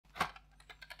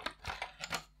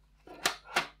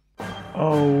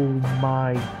Oh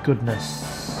my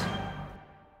goodness.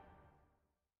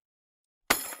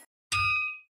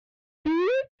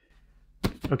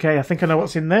 Okay, I think I know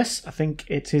what's in this. I think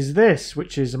it is this,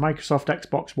 which is a Microsoft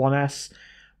Xbox One S,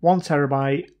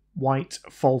 1TB white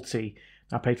faulty.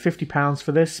 I paid £50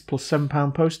 for this, plus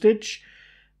 £7 postage.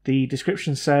 The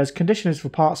description says, condition is for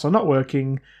parts are not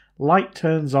working, light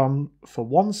turns on for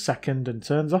 1 second and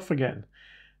turns off again.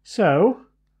 So,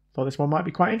 thought this one might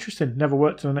be quite interesting. Never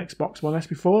worked on an Xbox One S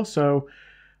before, so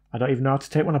I don't even know how to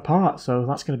take one apart, so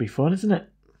that's going to be fun, isn't it?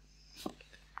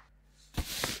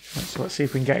 So let's see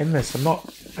if we can get in this. I'm not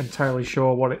entirely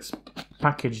sure what it's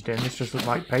packaged in. This just looks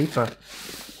like paper.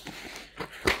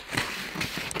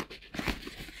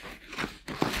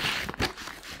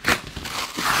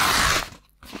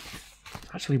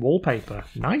 Actually wallpaper.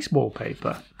 Nice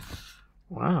wallpaper.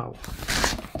 Wow.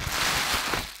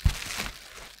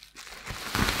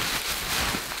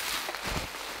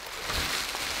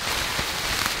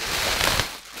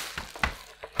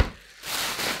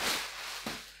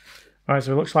 Right,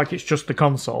 so it looks like it's just the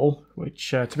console,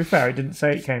 which, to be fair, it didn't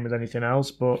say it came with anything else,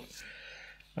 but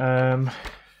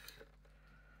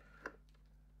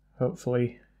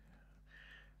hopefully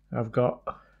I've got,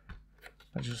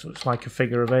 that just looks like a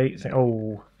figure of 8.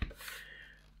 Oh,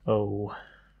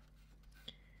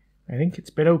 I think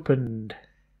it's been opened.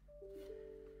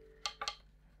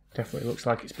 Definitely looks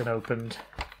like it's been opened.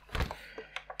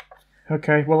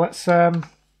 Okay, well let's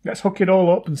hook it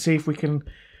all up and see if we can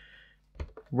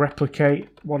replicate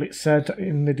what it said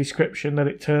in the description, that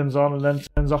it turns on and then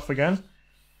turns off again.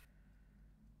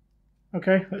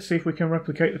 Okay, let's see if we can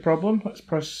replicate the problem. Let's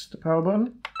press the power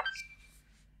button.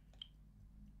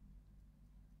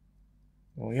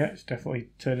 Well, yeah, it's definitely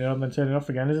turning on and then turning off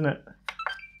again, isn't it?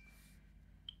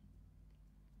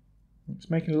 It's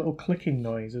making a little clicking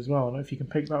noise as well. I don't know if you can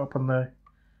pick that up on the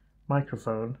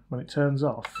microphone when it turns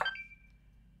off.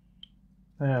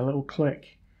 Yeah, a little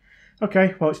click.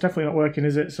 Okay, well, it's definitely not working,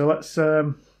 is it? So let's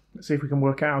see if we can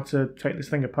work out how to take this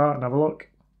thing apart and have a look.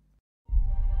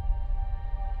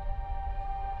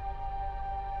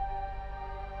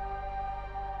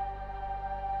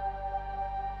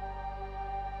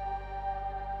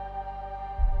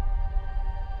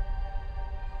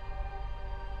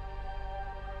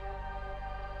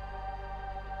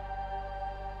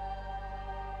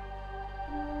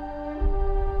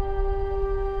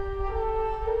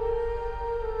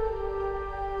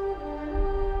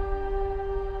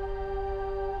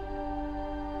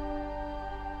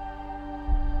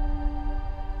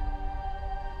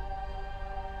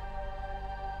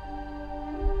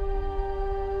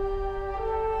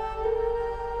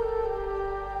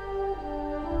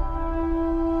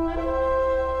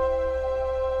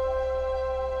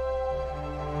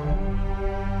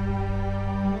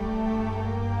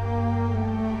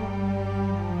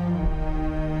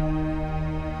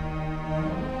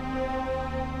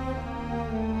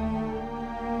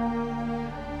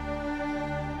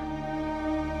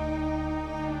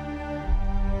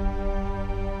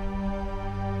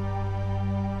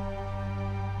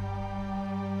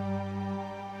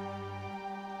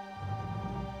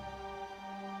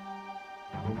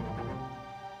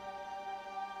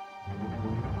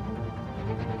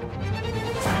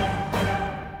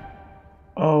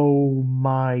 Oh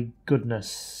my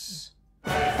goodness.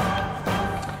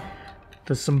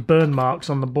 There's some burn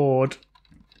marks on the board.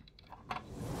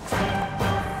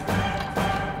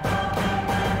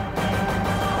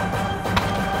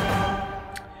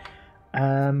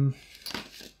 I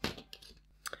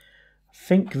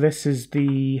think this is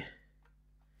the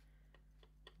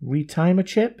retimer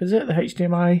chip, is it? The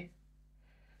HDMI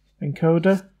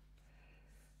encoder?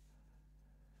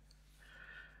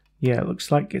 Yeah, it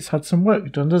looks like it's had some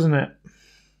work done, doesn't it?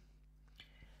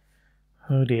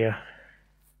 Oh dear.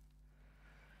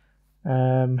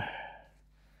 Right,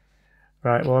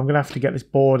 well, I'm going to have to get this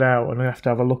board out and I'm going to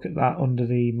have a look at that under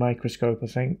the microscope, I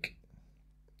think.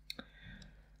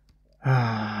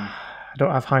 I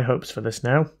don't have high hopes for this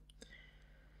now.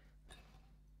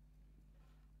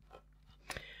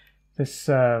 This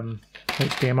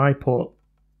HDMI port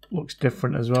looks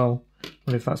different as well. I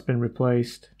wonder if that's been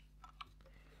replaced.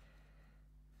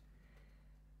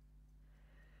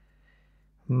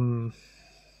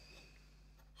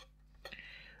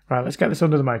 Right, let's get this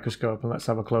under the microscope and let's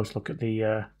have a close look at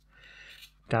the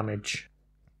damage.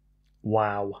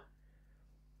 Wow.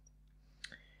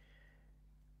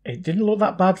 It didn't look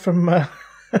that bad from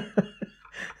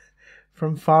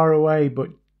from far away, but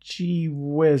gee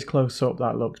whiz, close up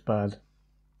that looks bad.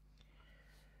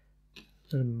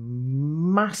 There's a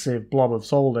massive blob of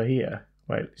solder here.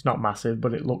 Wait, it's not massive,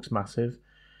 but it looks massive.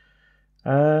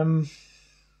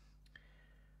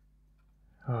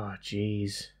 Oh,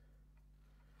 jeez.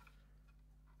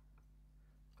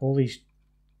 All these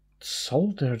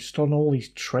solder just on all these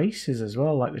traces as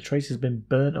well. Like the trace has been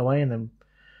burnt away and then...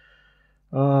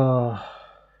 Oh.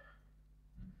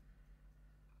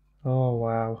 Oh,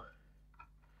 wow.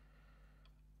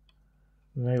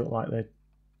 And they look like they're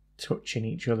touching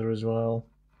each other as well.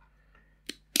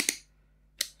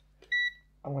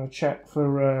 I'm going to check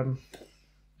for...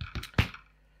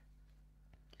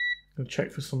 I'll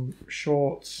check for some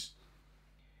shorts.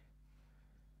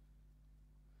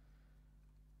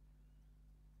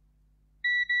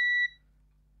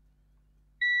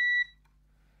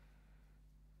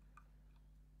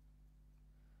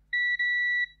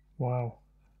 Wow.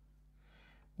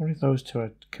 I wonder if those two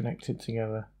are connected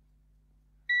together.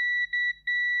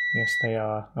 Yes, they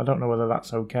are. I don't know whether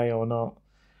that's okay or not.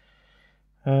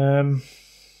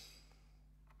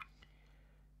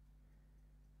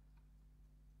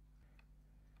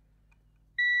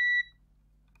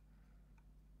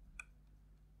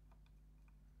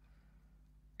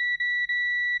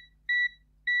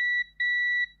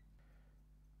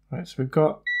 Right, so we've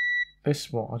got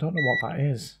this one. I don't know what that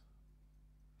is.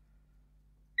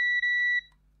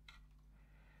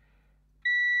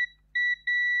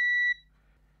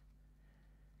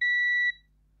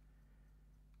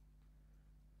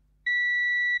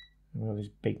 We've got this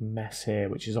big mess here,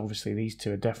 which is obviously these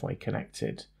two are definitely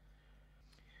connected.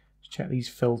 Let's check these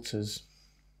filters.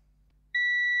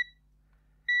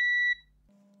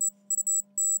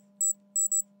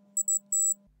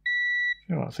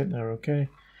 You know what, I think they're okay.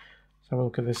 Let's have a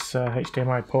look at this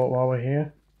HDMI port while we're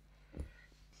here.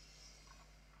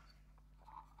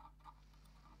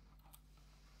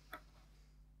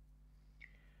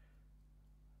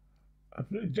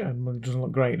 It doesn't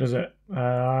look great, does it?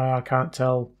 I can't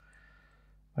tell.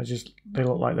 They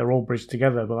look like they're all bridged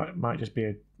together, but that might just be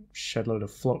a shed load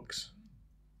of flux.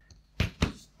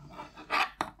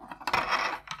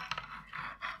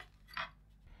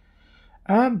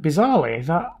 Bizarrely,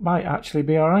 that might actually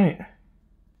be alright.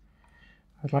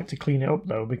 I'd like to clean it up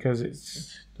though, because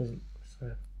it's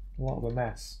a lot of a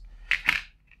mess.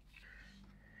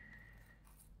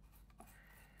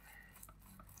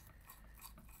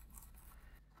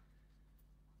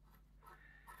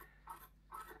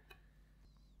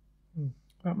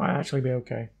 That might actually be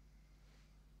okay.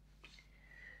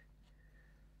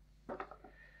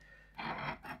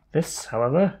 This,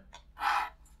 however,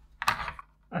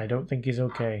 I don't think is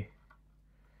okay.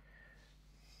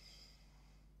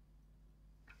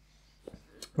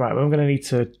 Right, well, I'm going to need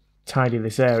to tidy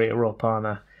this area up, aren't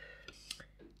I?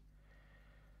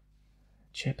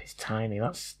 Chip is tiny.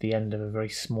 That's the end of a very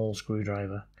small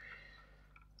screwdriver.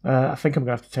 I think I'm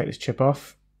going to have to take this chip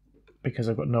off because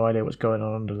I've got no idea what's going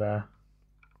on under there.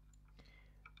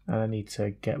 And I need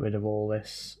to get rid of all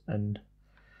this and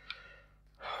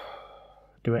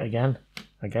do it again,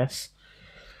 I guess.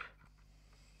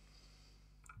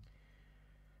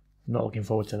 I'm not looking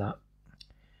forward to that.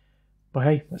 But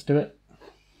hey, let's do it.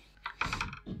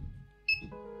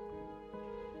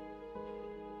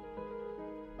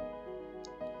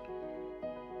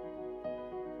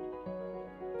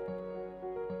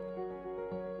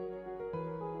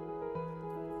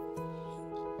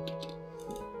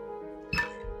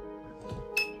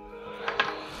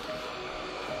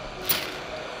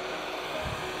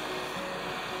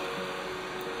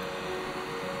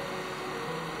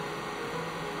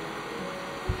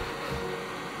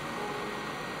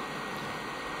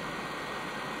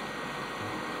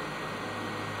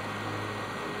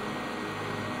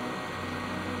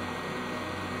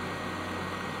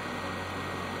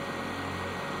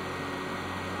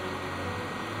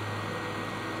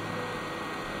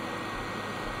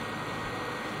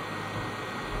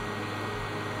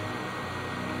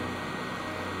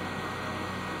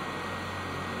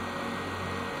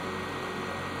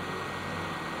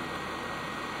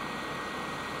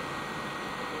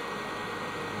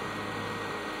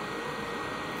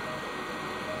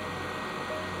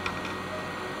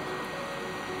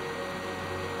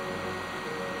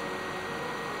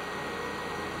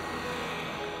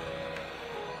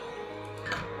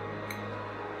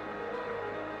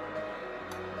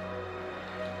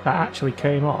 That actually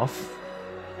came off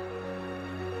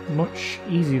much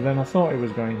easier than I thought it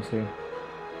was going to.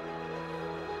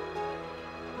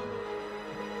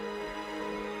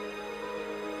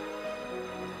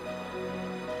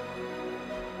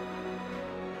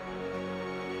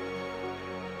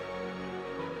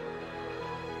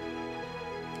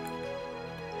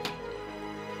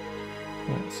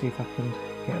 Let's see if I can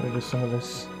get rid of some of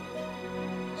this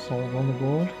solder on the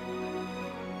board.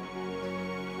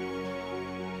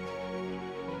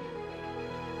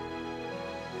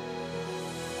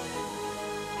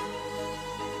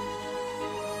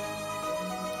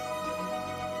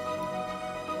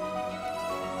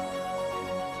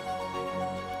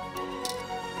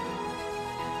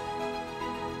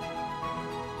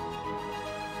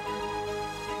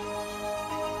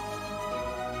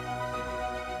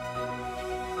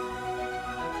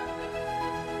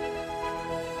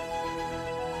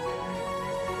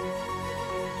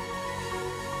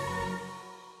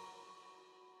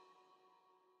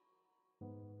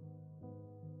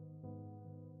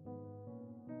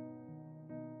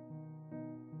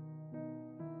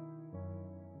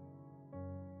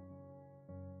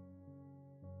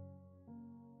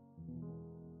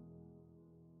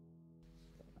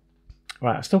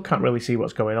 Right, I still can't really see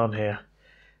what's going on here.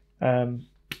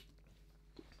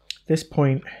 This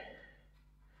point,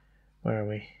 where are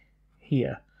we?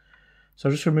 Here. So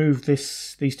I'll just remove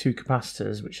these two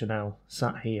capacitors, which are now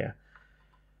sat here.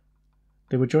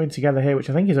 They were joined together here, which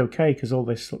I think is okay, because all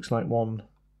this looks like one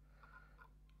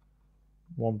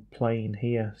plane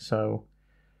here. So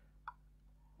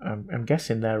I'm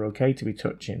guessing they're okay to be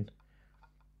touching.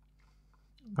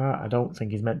 That I don't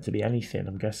think is meant to be anything.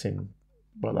 I'm guessing,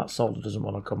 well, that solder doesn't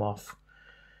want to come off.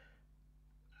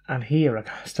 And here, I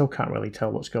still can't really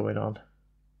tell what's going on.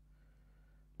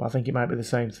 But I think it might be the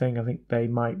same thing. I think they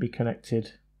might be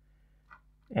connected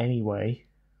anyway.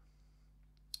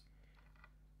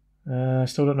 I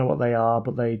still don't know what they are,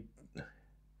 but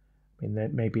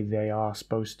maybe they are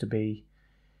supposed to be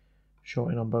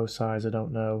shorting on both sides. I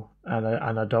don't know. And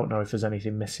I don't know if there's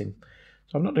anything missing.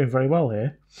 So I'm not doing very well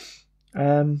here.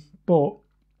 But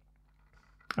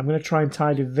I'm going to try and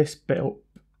tidy this bit up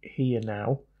here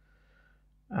now.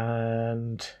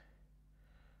 And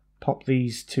pop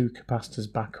these two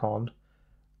capacitors back on.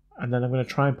 And then I'm going to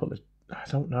try and put the... I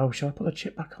don't know. Shall I put the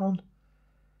chip back on?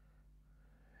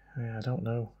 Yeah, I don't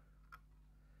know.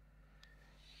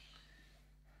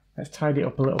 Let's tidy it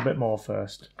up a little bit more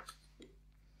first. In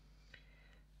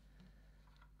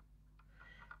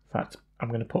fact, I'm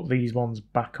going to put these ones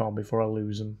back on before I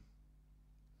lose them.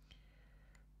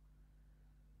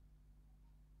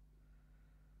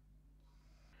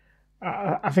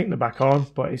 I think they're back on,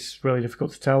 but it's really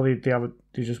difficult to tell. They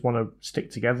just want to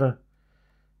stick together.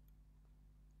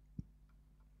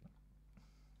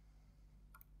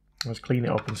 Let's clean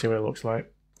it up and see what it looks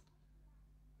like.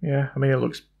 Yeah, I mean, it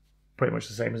looks pretty much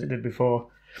the same as it did before.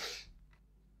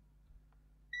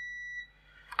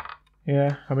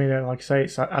 Yeah, I mean, like I say,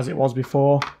 it's as it was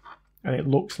before, and it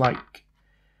looks like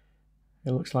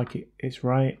it's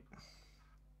right.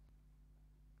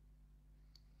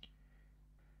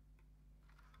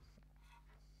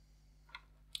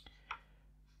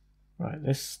 Right,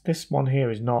 this one here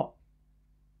is not.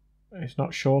 It's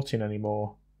not shorting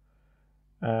anymore.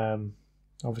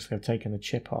 Obviously, I've taken the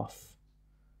chip off.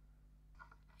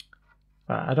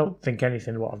 I don't think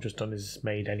anything what I've just done has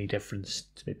made any difference,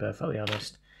 to be perfectly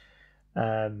honest.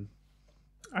 I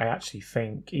actually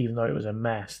think, even though it was a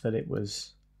mess, that it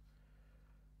was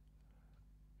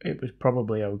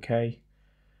probably okay.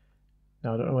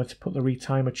 Now I don't know whether to put the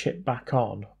retimer chip back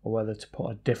on or whether to put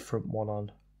a different one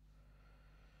on.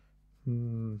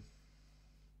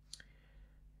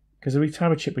 Because the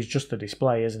retimer chip is just the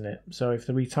display, isn't it? So if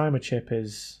the retimer chip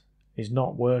is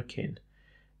not working,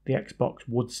 the Xbox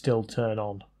would still turn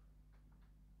on.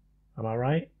 Am I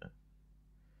right?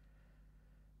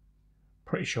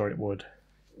 Pretty sure it would.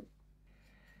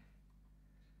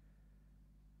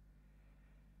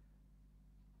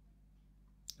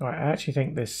 Alright, I actually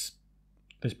think this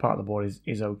part of the board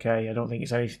is okay. I don't think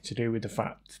it's anything to do with the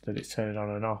fact that it's turning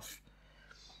on and off.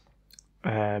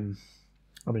 I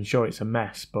mean, sure, it's a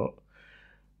mess, but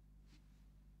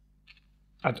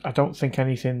I don't think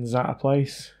anything's out of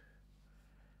place.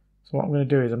 So what I'm going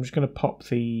to do is I'm just going to pop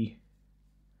the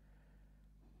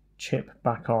chip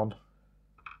back on.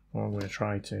 Or I'm going to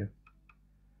try to.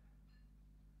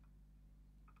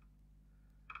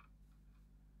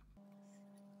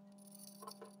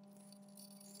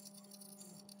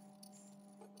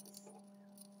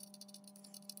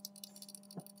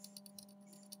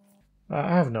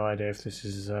 I have no idea if this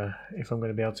is if I'm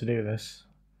going to be able to do this.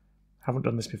 I haven't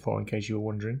done this before, in case you were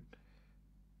wondering.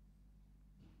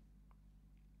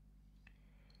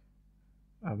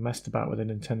 I've messed about with a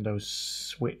Nintendo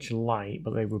Switch Lite,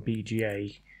 but they were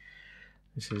BGA.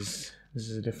 This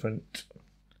is a different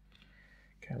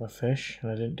kettle of fish,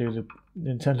 and I didn't do the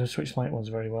Nintendo Switch Lite ones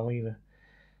very well either.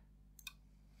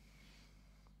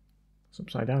 It's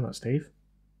upside down, that, Steve.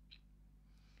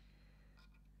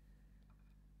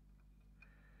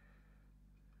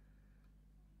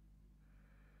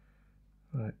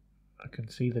 Right, I can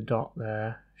see the dot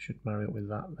there. Should marry up with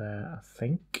that there, I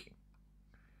think.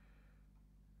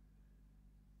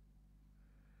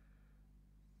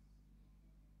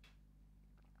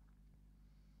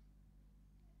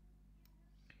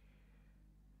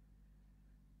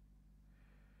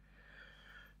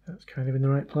 That's kind of in the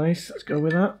right place. Let's go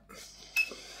with that.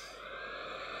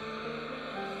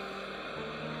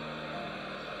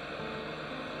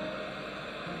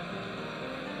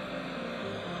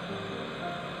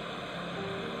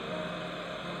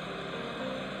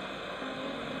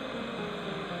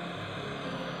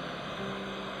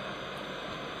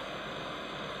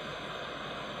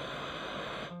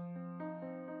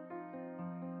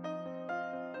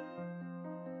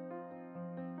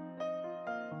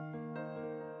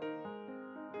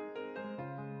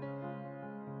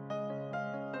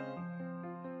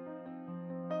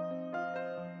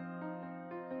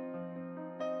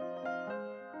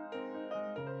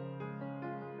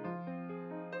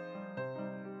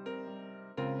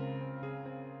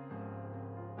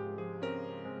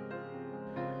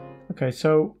 Okay,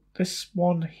 so this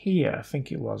one here, I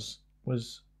think it was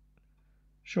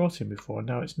shorting before.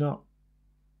 Now it's not.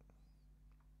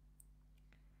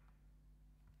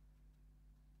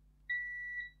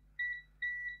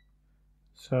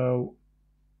 So,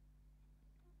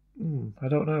 I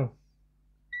don't know.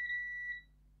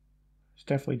 It's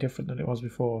definitely different than it was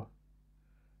before.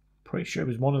 Pretty sure it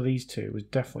was one of these two. It was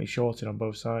definitely shorted on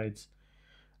both sides.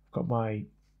 I've got my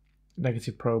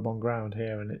negative probe on ground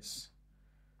here, and it's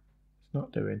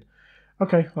not doing.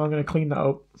 Okay, well, I'm going to clean that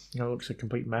up. It looks a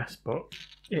complete mess, but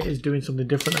it is doing something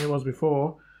different than it was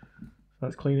before.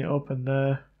 Let's clean it up and,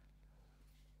 I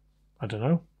don't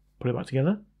know, put it back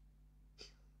together.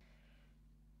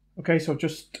 Okay, so I've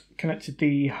just connected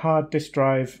the hard disk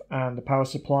drive and the power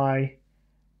supply,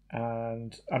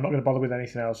 and I'm not going to bother with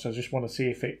anything else. So I just want to see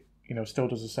if it, still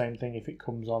does the same thing, if it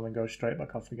comes on and goes straight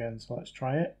back off again. So let's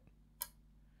try it.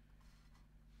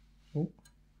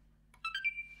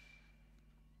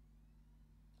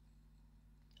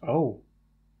 Oh,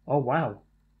 wow.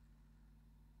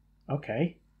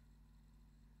 Okay,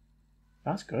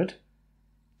 that's good.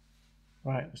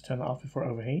 Right, let's turn that off before it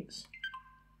overheats.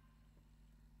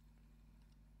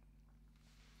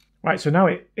 Right, so now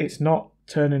it's not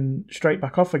turning straight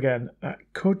back off again. That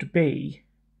could be...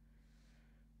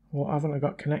 What haven't I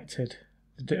got connected?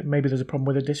 Maybe there's a problem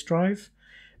with the disk drive.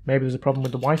 Maybe there's a problem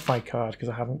with the Wi-Fi card because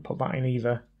I haven't put that in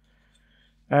either.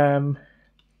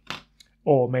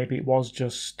 Or maybe it was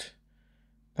just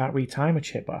that retimer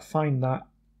chip, but I find that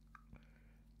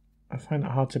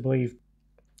hard to believe.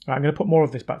 Right, I'm going to put more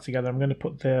of this back together. I'm going to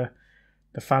put the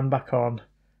fan back on,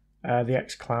 the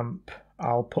X clamp.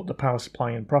 I'll put the power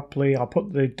supply in properly. I'll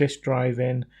put the disk drive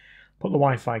in, put the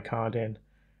Wi-Fi card in.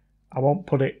 I won't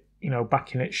put it,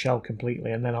 back in its shell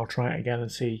completely, and then I'll try it again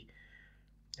and see.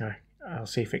 I'll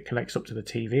see if it connects up to the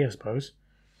TV, I suppose.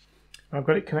 I've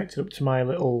got it connected up to my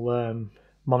little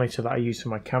monitor that I use for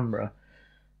my camera.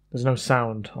 There's no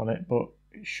sound on it, but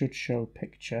it should show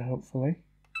picture, hopefully.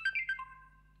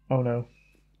 Oh no.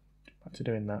 Back to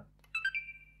doing that.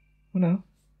 Oh no.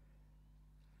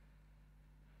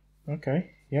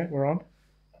 Okay, yeah, we're on.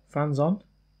 Fan's on.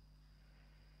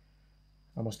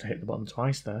 I must have hit the button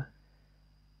twice there.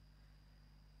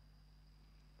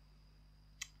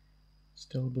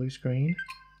 Still a blue screen.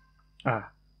 Ah.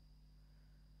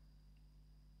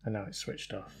 And now it's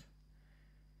switched off.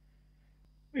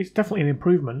 It's definitely an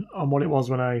improvement on what it was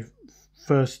when I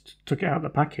first took it out of the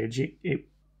package.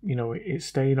 It's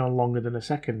staying on longer than a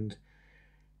second.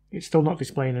 It's still not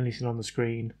displaying anything on the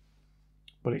screen,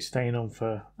 but it's staying on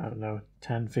for, I don't know,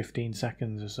 10, 15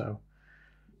 seconds or so.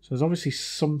 So there's obviously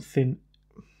something,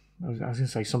 I was going to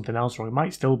say something else wrong. It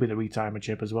might still be the retimer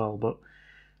chip as well, but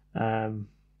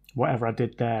whatever I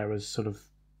did there has sort of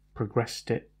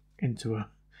progressed it into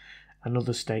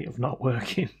another state of not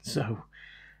working. So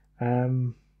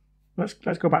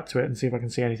let's go back to it and see if I can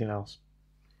see anything else.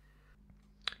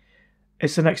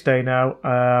 It's the next day now.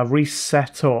 I've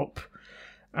reset up,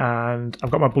 and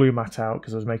I've got my blue mat out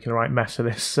because I was making a right mess of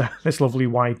this this lovely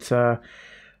white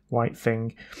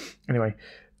thing. Anyway,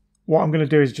 what I'm going to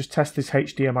do is just test this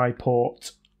HDMI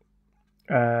port,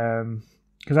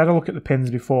 because I had a look at the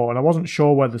pins before and I wasn't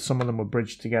sure whether some of them were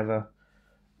bridged together.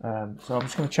 So I'm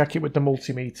just going to check it with the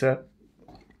multimeter.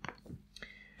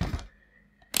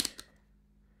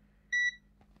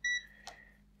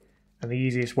 And the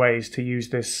easiest way is to use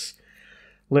this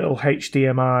little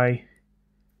HDMI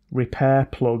repair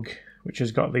plug, which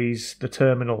has got the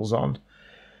terminals on.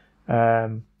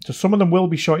 So some of them will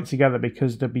be shorting together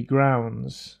because there'll be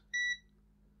grounds,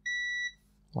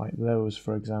 like those,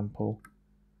 for example.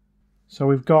 So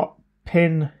we've got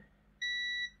pin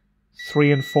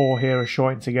 3 and 4 here are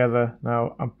shorting together.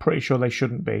 Now, I'm pretty sure they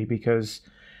shouldn't be because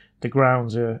the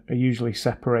grounds are usually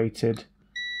separated.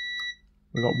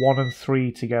 We've got 1 and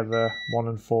 3 together, 1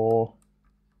 and 4.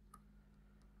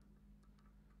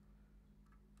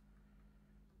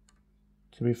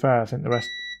 To be fair, I think the rest...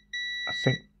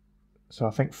 I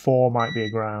think 4 might be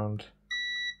a ground.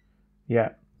 Yeah,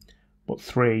 but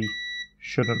 3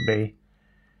 shouldn't be.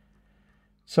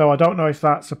 So I don't know if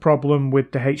that's a problem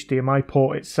with the HDMI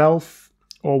port itself,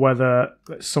 or whether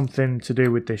it's something to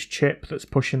do with this chip that's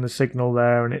pushing the signal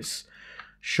there and it's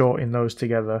shorting those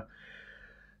together.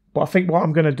 But I think what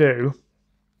I'm going to do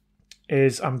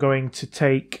is I'm going to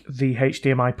take the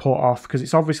HDMI port off because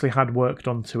it's obviously had work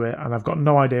done to it and I've got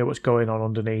no idea what's going on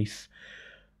underneath.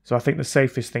 So I think the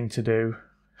safest thing to do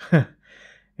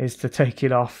is to take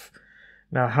it off.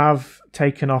 Now, I have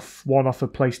taken one off a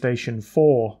PlayStation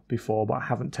 4 before, but I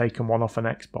haven't taken one off an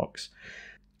Xbox.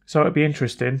 So it'd be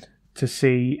interesting to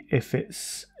see if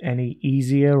it's any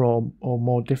easier or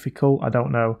more difficult. I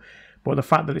don't know. But the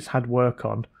fact that it's had work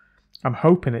on, I'm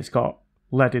hoping it's got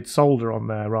leaded solder on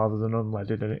there rather than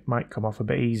unleaded, and it might come off a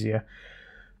bit easier.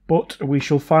 But we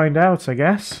shall find out, I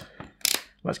guess.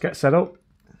 Let's get set up.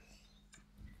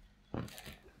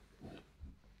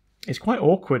 It's quite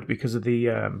awkward because of the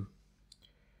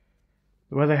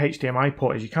way the HDMI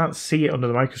port is. You can't see it under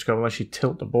the microscope unless you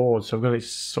tilt the board. So I've got it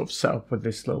sort of set up with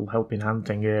this little helping hand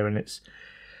thing here, and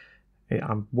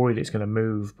I'm worried it's going to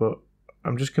move. But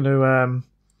I'm just going to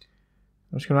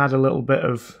add a little bit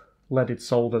of leaded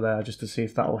solder there just to see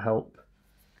if that'll help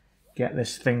get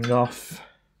this thing off.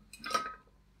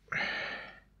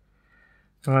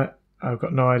 Right, I've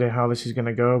got no idea how this is going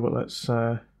to go, but let's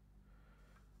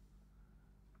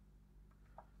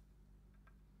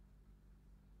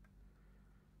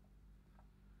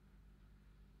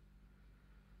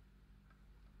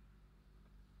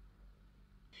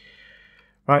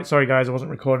right, sorry guys, I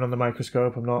wasn't recording on the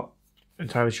microscope. I'm not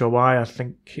entirely sure why. I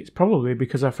think it's probably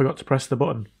because I forgot to press the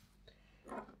button.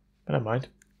 But never mind.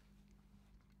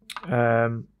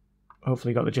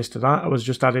 Hopefully you got the gist of that. I was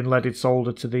just adding leaded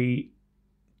solder to the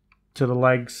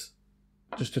legs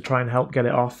just to try and help get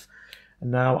it off. And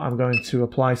now I'm going to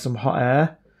apply some hot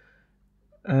air.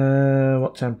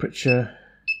 What temperature?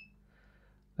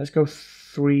 Let's go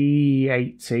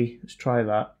 380. Let's try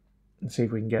that and see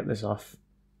if we can get this off.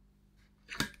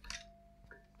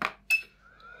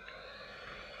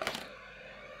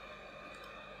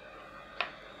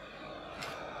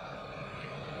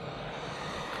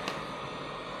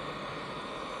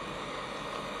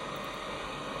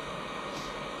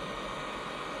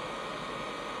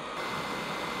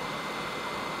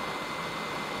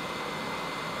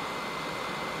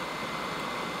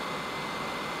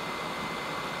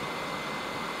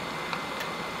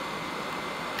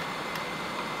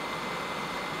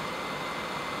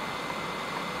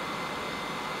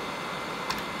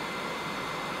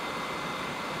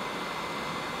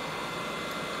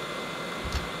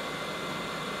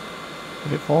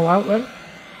 Did it fall out then?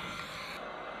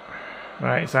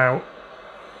 Right, it's out.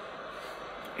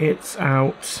 It's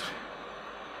out.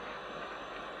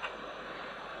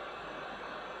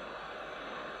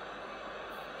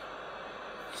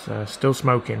 It's still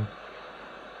smoking.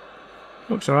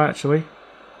 Looks alright actually.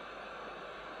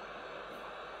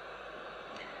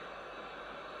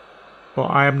 But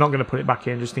I am not going to put it back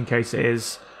in just in case it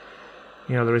is,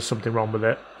 you know, there is something wrong with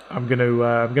it. I'm going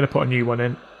to put a new one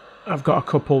in. I've got a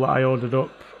couple that I ordered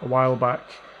up a while back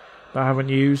that I haven't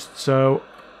used, so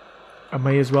I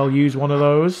may as well use one of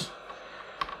those.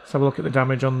 Let's have a look at the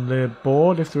damage on the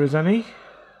board, if there is any.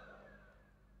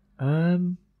 Let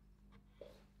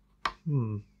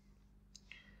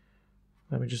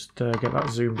me just get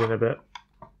that zoomed in a bit.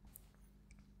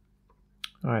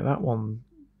 Alright, that one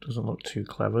doesn't look too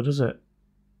clever, does it?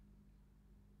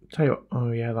 Tell you what,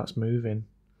 oh yeah, that's moving.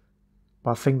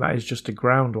 But I think that is just a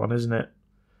ground one, isn't it?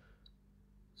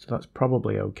 So that's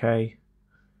probably okay.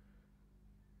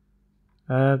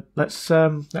 Let's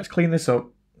clean this up.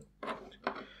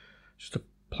 Just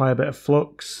apply a bit of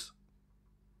flux.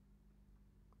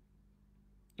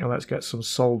 And let's get some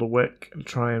solder wick and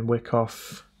try and wick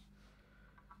off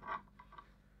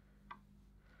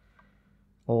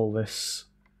all this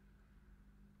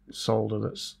solder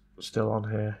that's still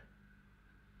on here.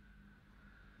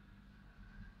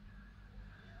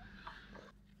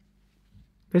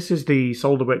 This is the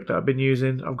solder wick that I've been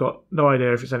using. I've got no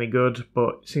idea if it's any good,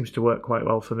 but it seems to work quite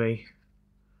well for me.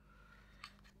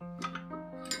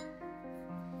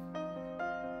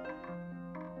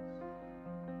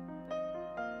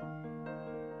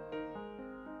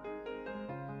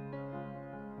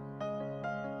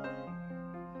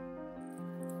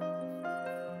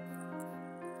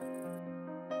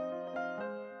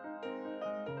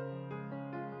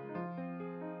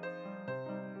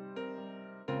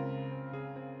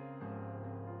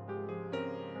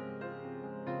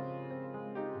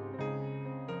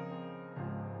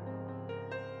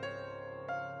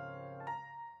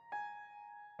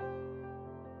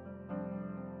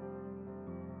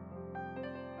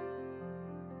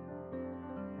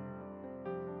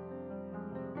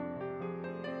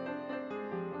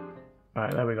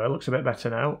 Right, there we go. It looks a bit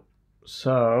better now.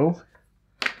 So,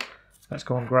 let's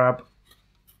go and grab...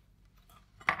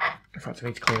 In fact, I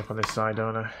need to clean up on this side,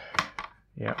 don't I?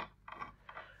 Yeah.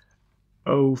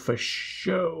 Oh, for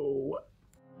show.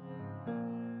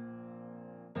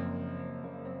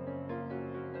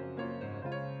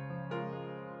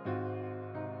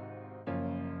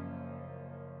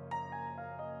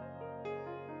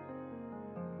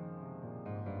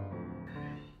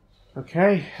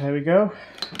 Okay, there we go.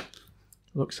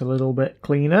 Looks a little bit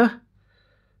cleaner.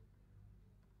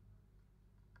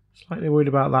 Slightly worried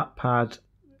about that pad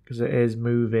because it is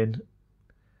moving.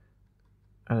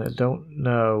 And I don't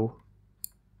know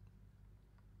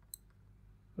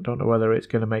whether it's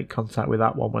going to make contact with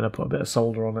that one when I put a bit of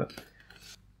solder on it.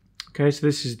 Okay, so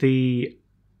this is the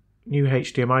new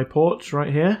HDMI ports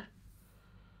right here.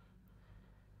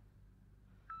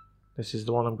 This is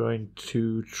the one I'm going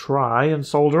to try and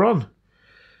solder on.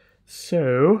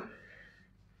 So,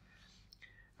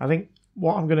 I think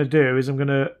what I'm going to do is I'm going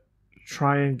to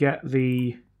try and get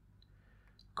the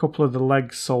couple of the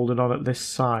legs soldered on at this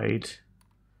side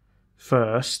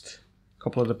first, a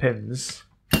couple of the pins,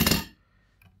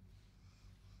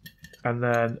 and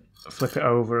then flip it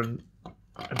over and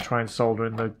try and solder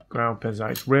in the ground pins. Now,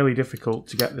 it's really difficult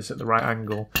to get this at the right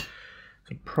angle, so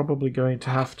I'm probably going to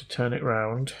have to turn it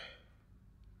round.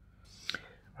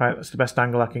 Right, that's the best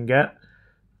angle I can get.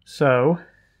 So,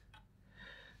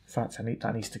 in fact,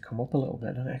 that needs to come up a little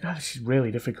bit, doesn't it? God, this is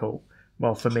really difficult.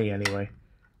 Well, for me anyway.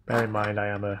 Bear in mind I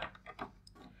am an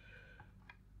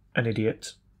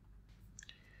idiot.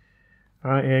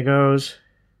 Alright, here goes.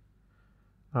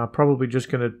 I'm probably just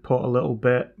going to put a little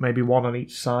bit, maybe one on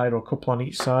each side or a couple on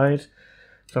each side.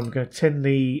 So I'm going to tin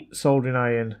the soldering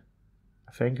iron,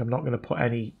 I think. I'm not going to put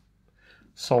any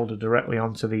solder directly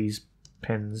onto these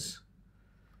pins.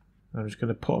 I'm just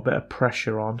going to put a bit of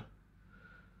pressure on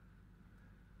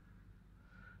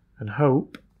and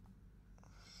hope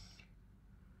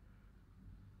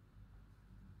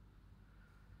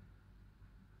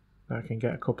that I can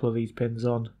get a couple of these pins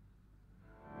on.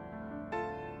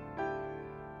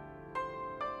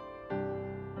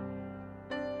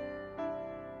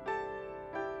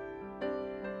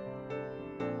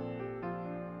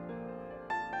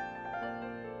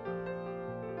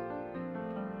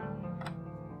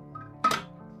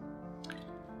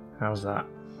 How's that?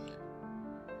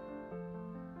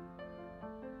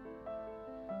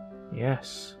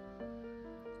 Yes.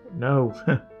 No.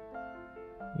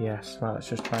 Yes. Right, let's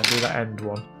just try and do that end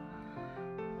one.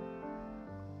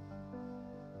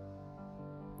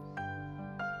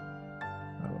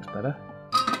 That looks better.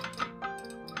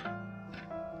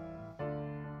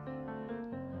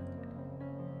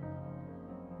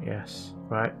 Yes.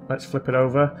 Right, let's flip it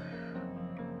over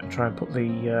and try and put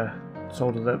the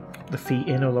solder the feet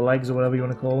in, or the legs, or whatever you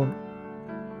want to call them.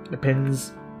 The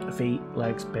pins, the feet,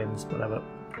 legs, pins, whatever.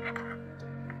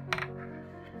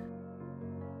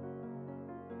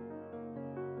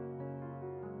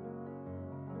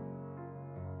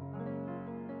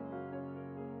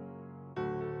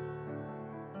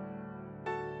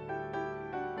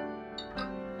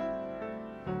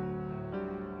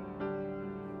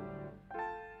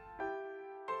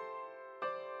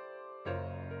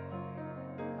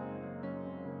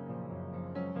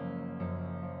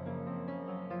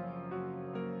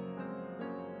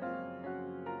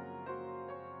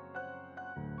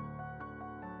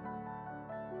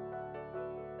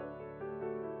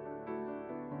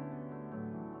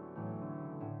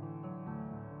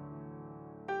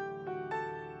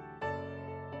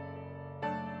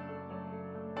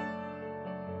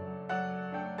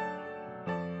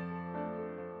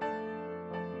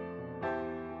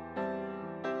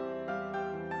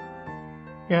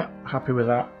 Yeah, happy with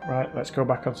that. Right, let's go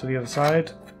back onto the other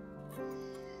side.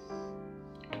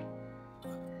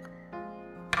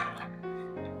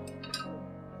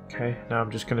 Okay, now I'm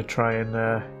just going to try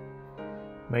and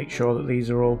make sure that these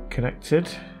are all connected.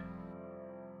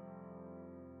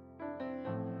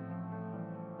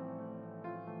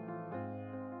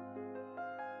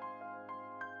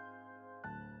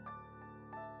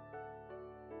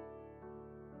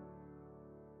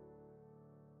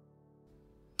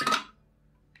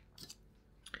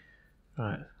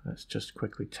 Right, let's just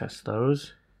quickly test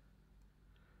those.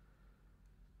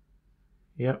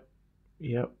 Yep,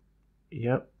 yep,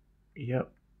 yep,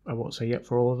 yep. I won't say yep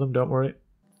for all of them, don't worry.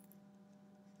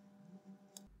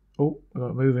 Oh, we've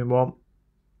got a moving one.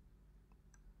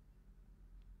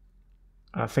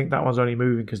 I think that one's only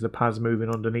moving because the pad's moving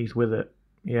underneath with it.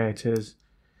 Yeah, it is.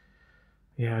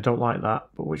 Yeah, I don't like that.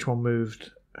 But which one moved?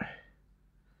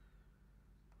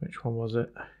 Which one was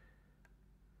it?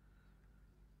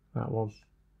 That one.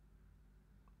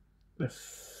 The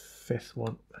fifth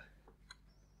one.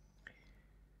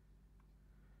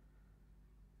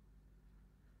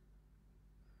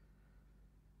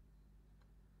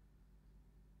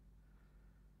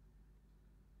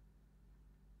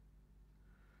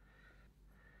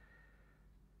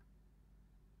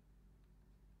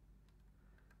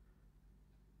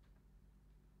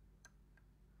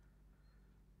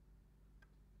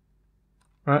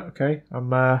 Right, okay.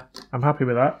 I'm happy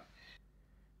with that.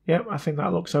 Yep, I think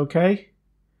that looks okay.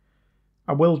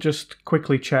 I will just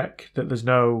quickly check that there's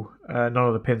none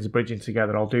of the pins are bridging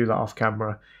together. I'll do that off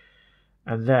camera,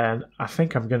 and then I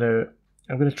think I'm gonna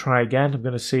try again. I'm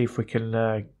gonna see if we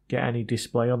can get any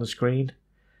display on the screen.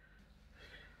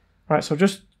 Right, so I've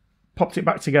just popped it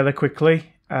back together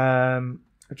quickly. I've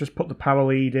just put the power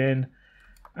lead in,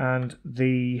 and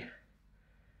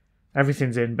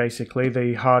everything's in basically.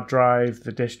 The hard drive,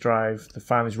 the disk drive, the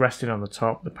fan is resting on the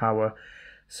top, the power.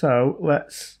 So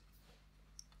let's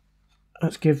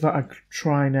give that a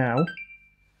try now.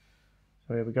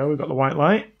 So here we go, we've got the white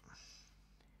light.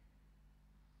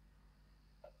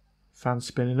 Fan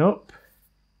spinning up.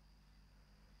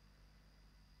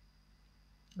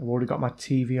 I've already got my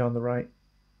TV on the right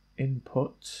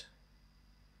input.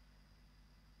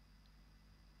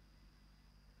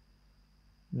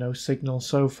 No signal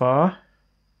so far.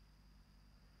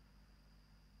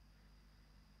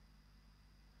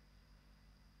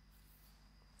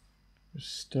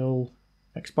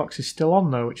 Xbox is still on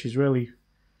though, which is really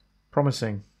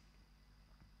promising.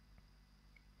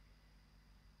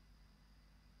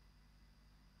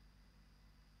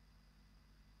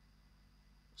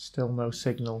 Still no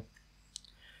signal.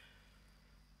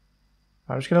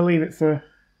 I'm just going to leave it for a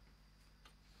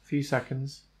few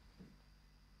seconds.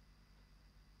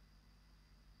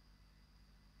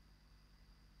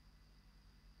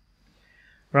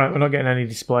 Right, we're not getting any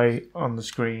display on the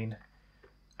screen.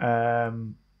 But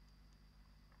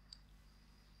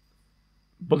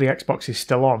the Xbox is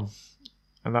still on,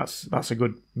 and that's a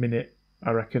good minute,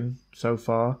 I reckon, so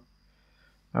far.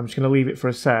 I'm just going to leave it for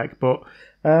a sec, but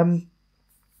I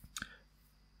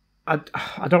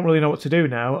don't really know what to do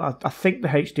now. I think the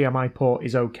HDMI port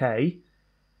is okay.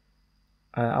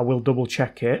 I will double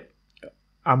check it.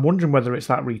 I'm wondering whether it's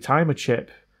that retimer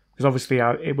chip, because obviously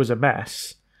it was a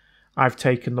mess. I've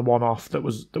taken the one off that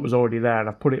was already there, and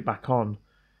I've put it back on.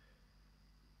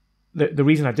 The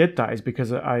reason I did that is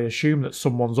because I assume that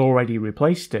someone's already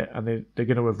replaced it, and they're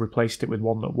going to have replaced it with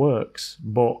one that works.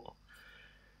 But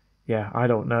yeah, I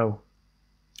don't know.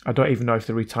 I don't even know if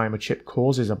the retimer chip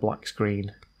causes a black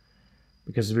screen,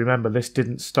 because remember, this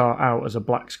didn't start out as a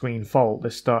black screen fault.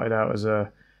 This started out as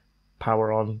a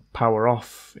power on, power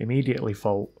off immediately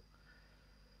fault.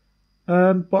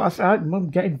 But I'm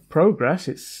getting progress.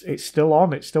 It's still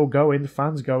on. It's still going. The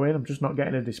fan's going. I'm just not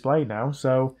getting a display now.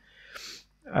 So,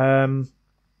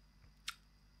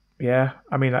 yeah.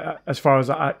 I mean, as far as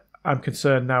I'm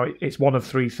concerned now, it's one of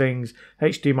three things: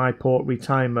 HDMI port,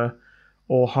 retimer,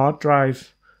 or hard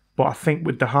drive. But I think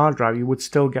with the hard drive, you would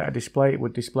still get a display. It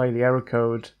would display the error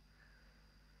code.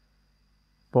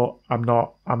 But I'm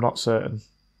not certain.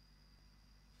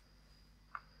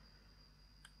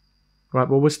 Right,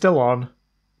 well, we're still on.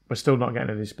 We're still not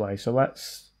getting a display, so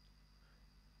let's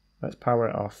power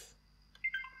it off.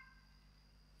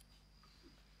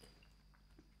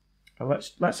 And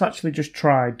let's actually just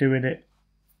try doing it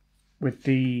with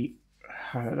the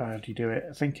how do you do it?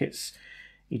 I think it's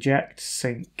eject,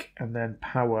 sync, and then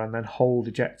power, and then hold,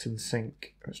 eject, and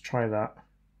sync. Let's try that.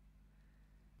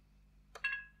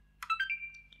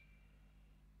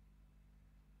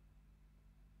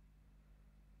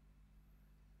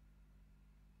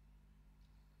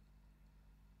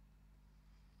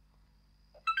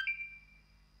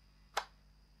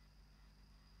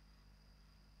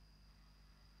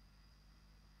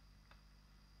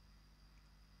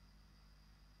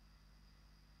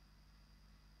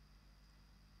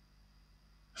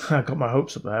 I got my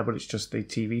hopes up there, but it's just the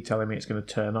TV telling me it's going to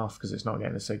turn off because it's not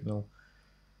getting a signal.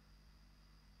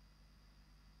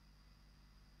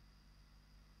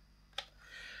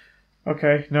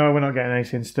 Okay, no, we're not getting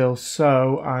anything still.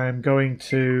 So I'm going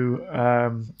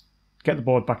to get the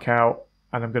board back out,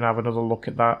 and I'm going to have another look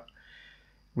at that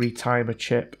retimer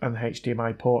chip and the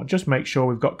HDMI port. Just make sure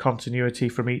we've got continuity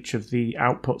from each of the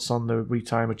outputs on the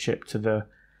retimer chip to the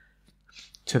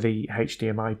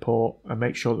HDMI port, and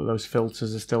make sure that those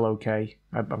filters are still okay.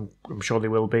 I'm sure they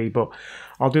will be, but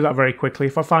I'll do that very quickly.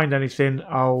 If I find anything,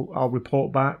 I'll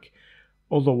report back.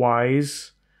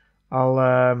 Otherwise,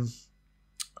 I'll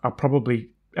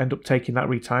probably end up taking that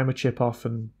retimer chip off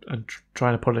and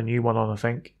trying to put a new one on, I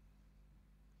think.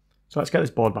 So let's get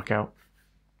this board back out.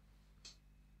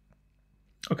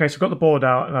 Okay, so I've got the board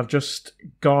out, and I've just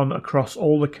gone across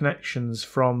all the connections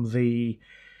from the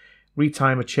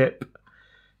retimer chip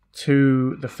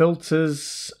to the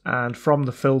filters, and from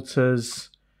the filters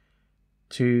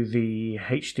to the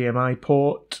HDMI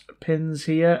port pins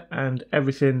here, and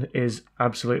everything is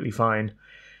absolutely fine.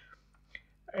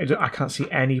 I can't see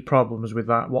any problems with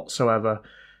that whatsoever.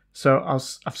 So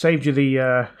I've saved you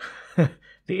the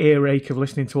the earache of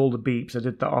listening to all the beeps. I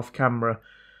did that off camera,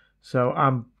 so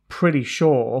I'm pretty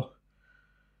sure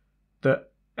that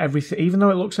everything, even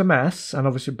though it looks a mess, and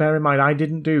obviously bear in mind I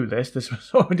didn't do this. This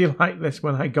was already like this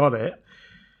when I got it.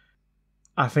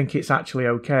 I think it's actually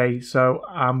okay. So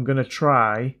I'm gonna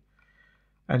try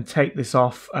and take this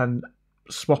off and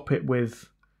swap it with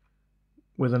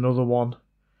another one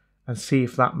and see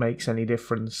if that makes any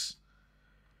difference.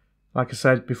 Like I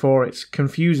said before, it's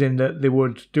confusing that they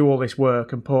would do all this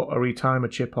work and put a retimer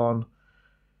chip on,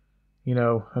 you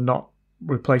know, and not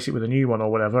replace it with a new one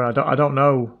or whatever. I don't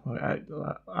know.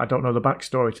 I don't know the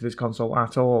backstory to this console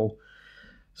at all.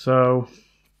 So,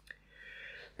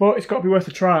 but it's got to be worth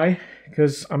a try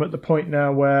because I'm at the point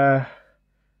now where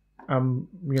I'm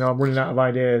running out of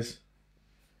ideas.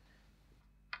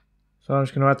 So I'm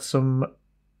just going to add some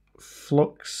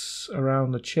flux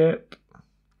around the chip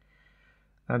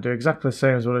and do exactly the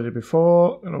same as what I did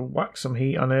before. I'm going to whack some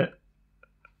heat on it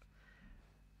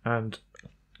and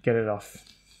get it off.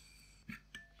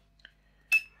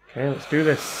 Okay, let's do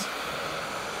this.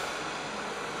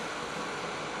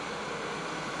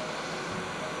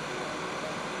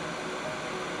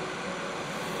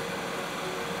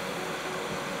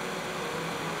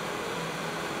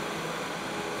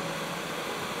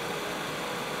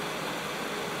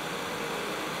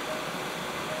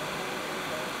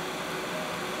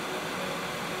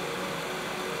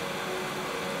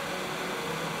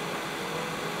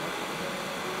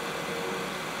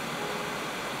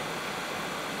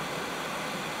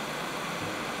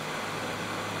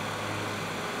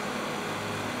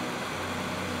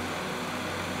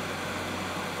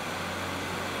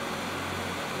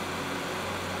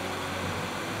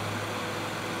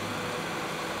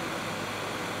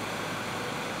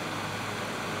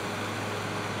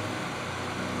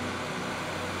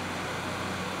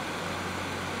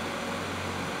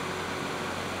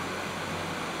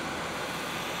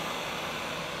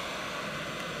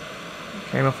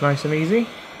 Came off nice and easy.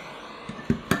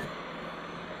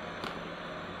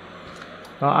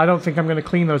 I don't think I'm going to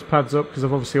clean those pads up because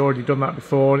I've obviously already done that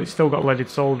before and it's still got leaded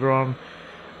solder on.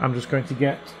 I'm just going to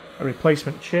get a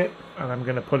replacement chip and I'm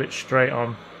going to put it straight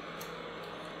on.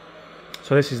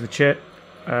 So this is the chip.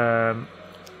 It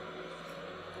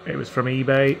was from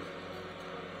eBay.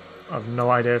 I've no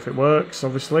idea if it works,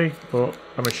 obviously, but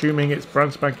I'm assuming it's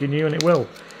brand spanking new and it will.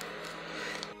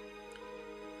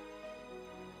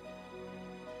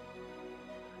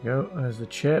 Go, there's the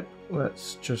chip.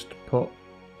 Let's just put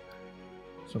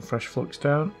some fresh flux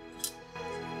down.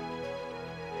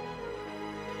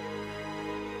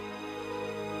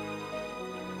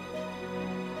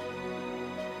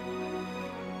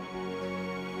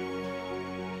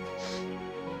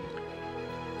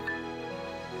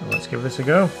 And let's give this a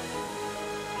go.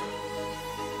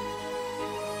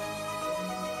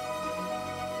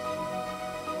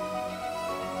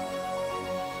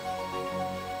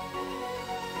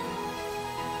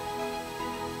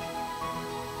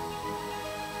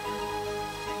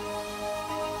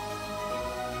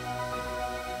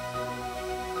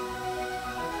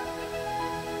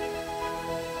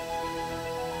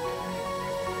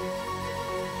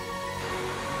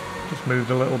 Just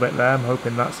moved a little bit there, I'm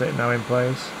hoping that's it now in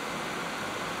place.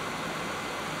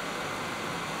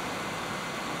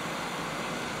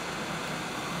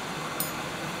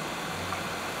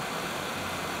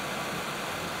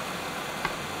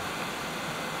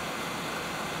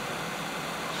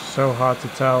 So hard to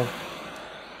tell.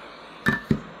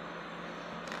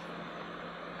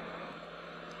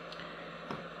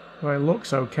 Well, it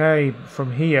looks okay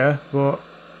from here, but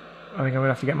I think I'm going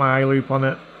to have to get my eye loop on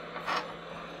it.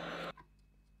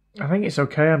 I think it's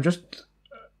okay. I'm just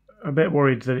a bit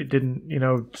worried that it didn't,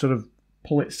 sort of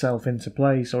pull itself into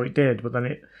place, or it did, but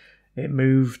then it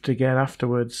moved again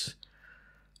afterwards.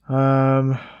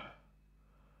 Yeah,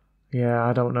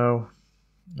 I don't know.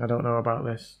 I don't know about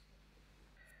this.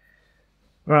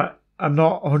 Right, I'm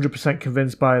not 100%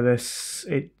 convinced by this.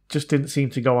 It just didn't seem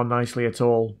to go on nicely at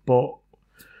all, but,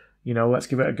 let's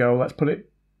give it a go. Let's put it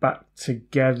back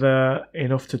together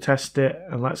enough to test it,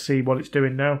 and let's see what it's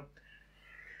doing now.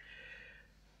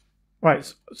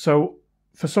 Right, so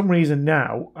for some reason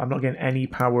now, I'm not getting any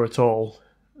power at all.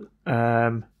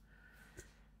 And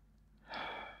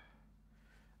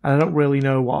I don't really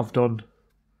know what I've done.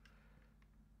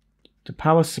 The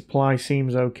power supply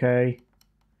seems okay.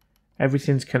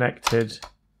 Everything's connected.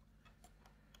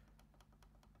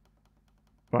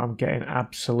 But I'm getting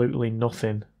absolutely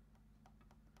nothing.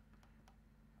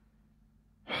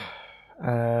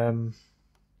 And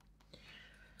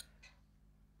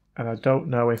I don't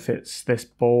know if it's this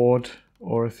board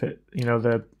or if it,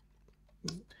 the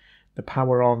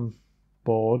power on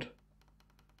board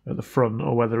at the front,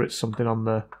 or whether it's something on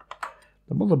the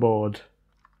motherboard.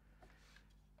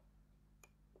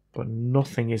 but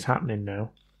nothing is happening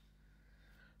now.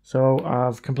 So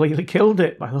I've completely killed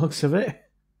it by the looks of it.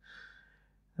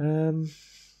 Well,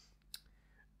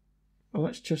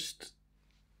 let's just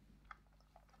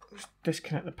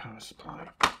disconnect the power supply.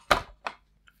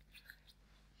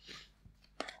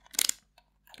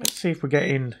 Let's see if we're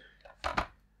getting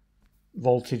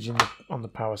voltage on the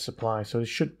power supply. So there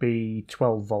should be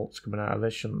 12 volts coming out of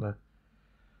this, shouldn't there?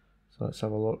 So let's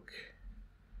have a look.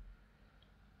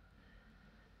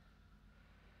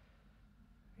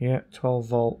 Yeah, 12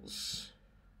 volts.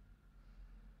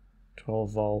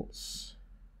 12 volts.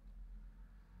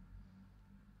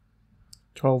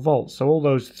 12 volts. So all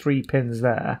those 3 pins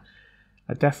there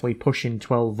are definitely pushing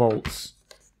 12 volts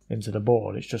into the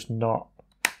board. It's just not...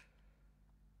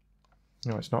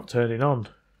 No, it's not turning on.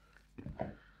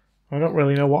 I don't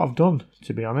really know what I've done,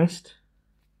 to be honest.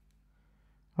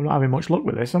 I'm not having much luck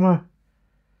with this, am I?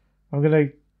 I'm going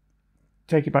to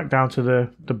take it back down to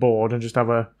the board and just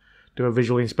do a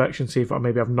visual inspection, see if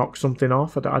maybe I've knocked something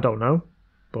off. I don't know.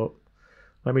 But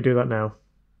let me do that now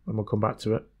and we'll come back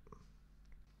to it.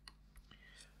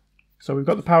 So we've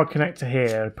got the power connector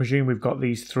here. I presume we've got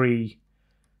these 3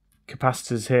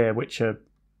 capacitors here, which are,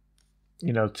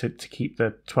 you know, to keep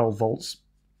the 12 volts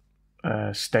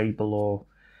stable, or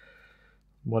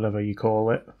whatever you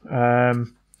call it.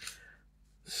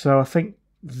 So I think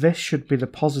this should be the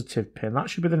positive pin. That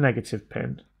should be the negative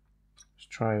pin. Let's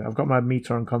try it. I've got my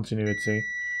meter on continuity.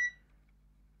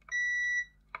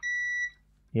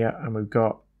 Yeah, and we've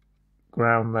got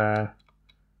ground there.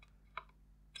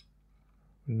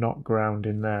 Not ground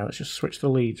in there. Let's just switch the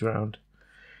leads around.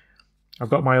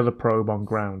 I've got my other probe on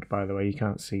ground, by the way. You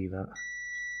can't see that.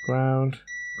 Ground,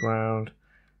 ground,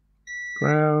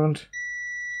 ground.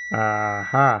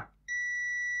 Aha.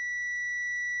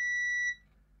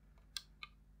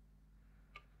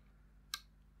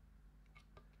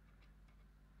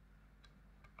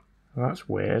 Well, that's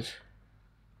weird.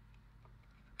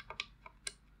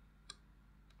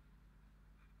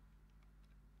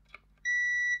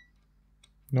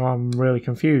 No, I'm really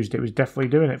confused. It was definitely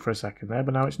doing it for a second there,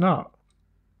 but now it's not.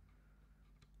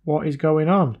 What is going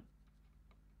on?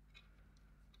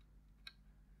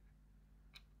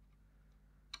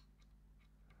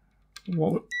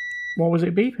 What was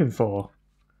it beeping for?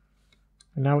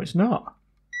 And now it's not.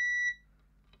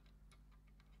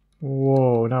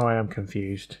 Whoa, now I am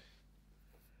confused.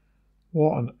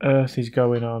 What on earth is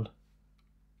going on?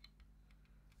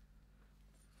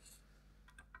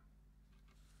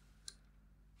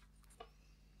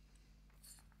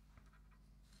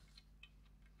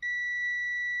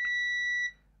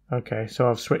 Okay, so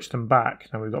I've switched them back.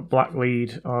 Now we've got black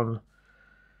lead on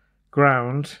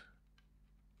ground.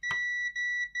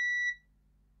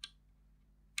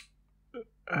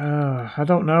 I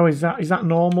don't know. Is that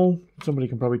normal? Somebody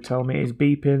can probably tell me. It's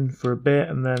beeping for a bit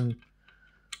and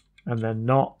then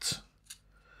not.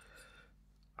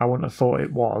 I wouldn't have thought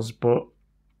it was, but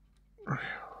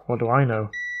what do I know?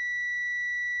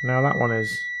 Now that one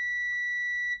is.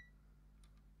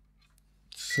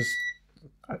 It's just,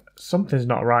 something's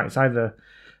not right. It's either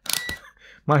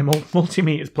my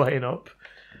multimeter's playing up,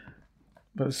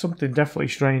 but there's something definitely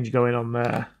strange going on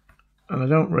there, and I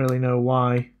don't really know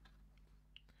why.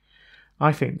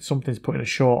 I think something's putting a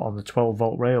short on the 12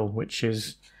 volt rail, which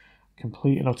is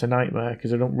complete and utter nightmare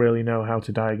because I don't really know how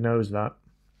to diagnose that.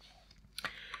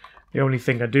 The only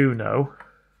thing I do know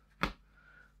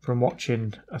from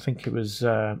watching, I think it was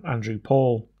Andrew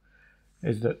Paul,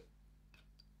 is that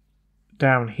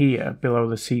down here below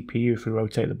the CPU, if we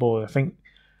rotate the board, I think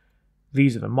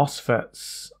these are the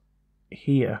MOSFETs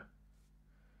here.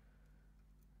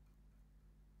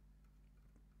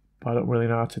 But I don't really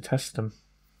know how to test them.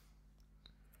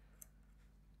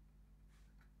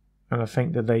 And I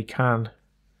think that they can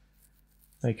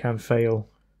fail.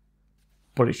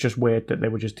 But it's just weird that they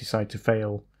would just decide to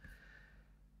fail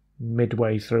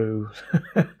midway through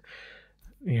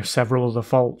several other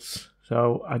faults.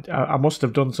 So I must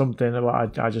have done something,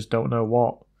 but I just don't know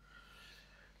what.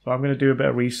 So I'm going to do a bit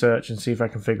of research and see if I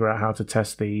can figure out how to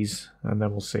test these, and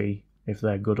then we'll see if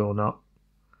they're good or not.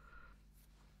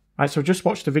 Alright, so I just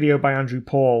watched a video by Andrew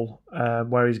Paul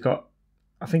where he's got,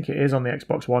 I think it is on the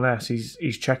Xbox One S,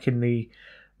 he's checking the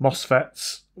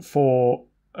MOSFETs for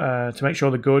to make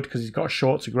sure they're good, because he's got a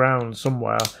short to ground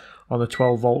somewhere on the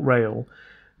 12 volt rail.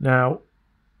 Now,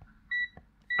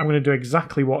 I'm going to do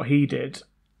exactly what he did,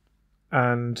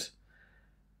 and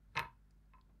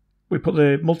we put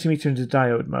the multimeter into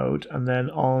diode mode, and then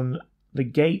on the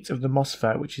gate of the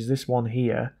MOSFET, which is this one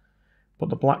here, put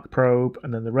the black probe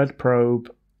and then the red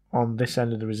probe on this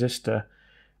end of the resistor,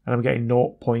 and I'm getting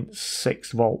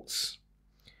 0.6 volts.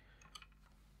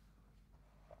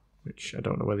 which I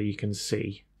don't know whether you can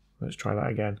see. Let's try that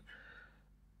again.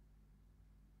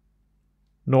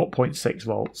 0.6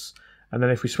 volts. And then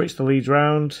if we switch the leads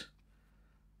round,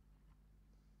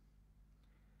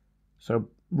 so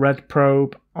red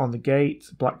probe on the gate,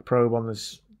 black probe on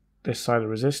this side of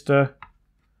the resistor,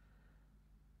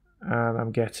 and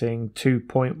I'm getting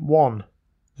 2.1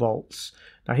 volts.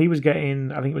 Now he was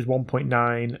getting, I think it was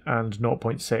 1.9 and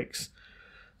 0.6.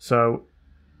 So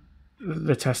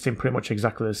they're testing pretty much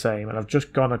exactly the same. And I've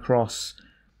just gone across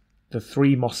the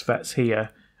 3 MOSFETs here,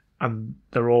 and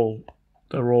they're all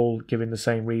giving the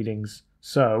same readings.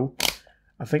 So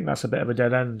I think that's a bit of a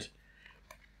dead end.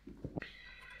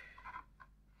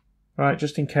 Right,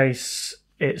 just in case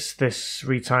it's this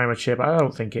retimer chip, I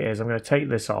don't think it is. I'm going to take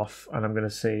this off and I'm going to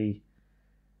see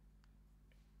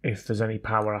if there's any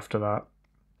power after that.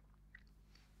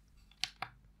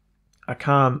 I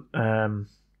can't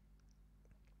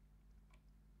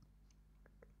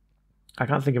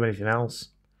think of anything else.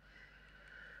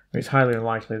 It's highly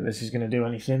unlikely that this is going to do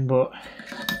anything, but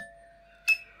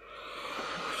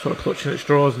sort of clutching at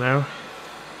straws now.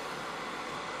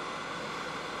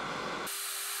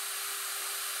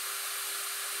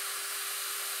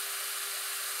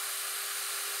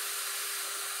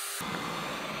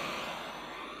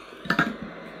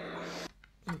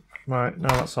 Right, now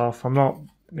that's off. I'm not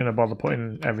going to bother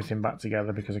putting everything back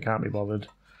together because I can't be bothered.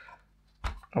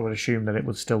 I would assume that it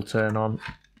would still turn on.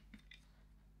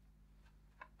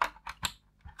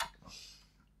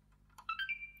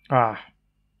 Ah,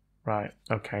 right,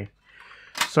 okay.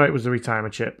 So it was the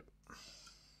retimer chip,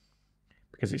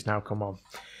 because it's now come on.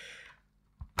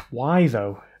 Why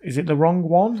though? Is it the wrong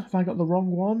one? Have I got the wrong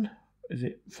one? Is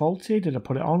it faulty? Did I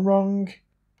put it on wrong?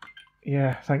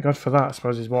 Yeah, thank God for that, I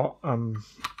suppose is what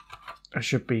I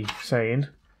should be saying.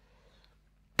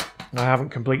 I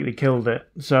haven't completely killed it.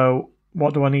 So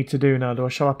what do I need to do now?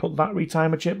 Shall I put that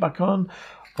retimer chip back on?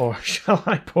 Or shall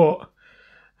I put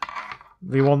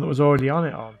the one that was already on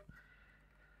it on?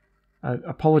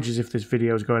 Apologies if this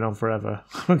video is going on forever.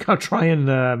 I'm going to try and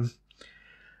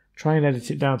edit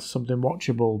it down to something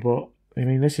watchable, but I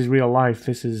mean, this is real life.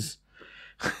 This is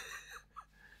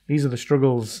these are the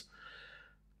struggles.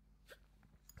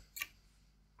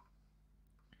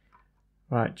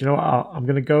 Right, do you know what? I'm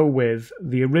going to go with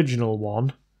the original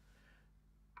one,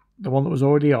 the one that was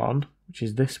already on, which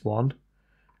is this one,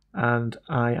 and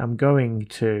I am going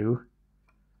to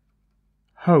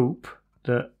hope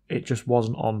that it just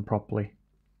wasn't on properly.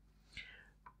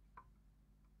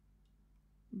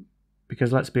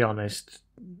 Because let's be honest,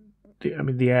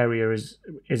 the area is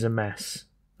a mess,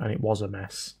 and it was a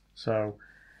mess. So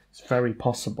it's very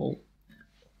possible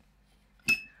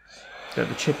that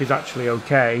the chip is actually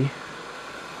okay,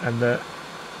 and that,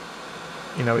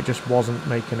 you know, it just wasn't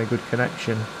making a good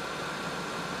connection.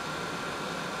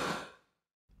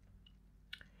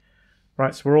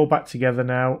 Right, so we're all back together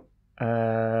now.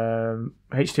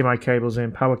 HDMI cables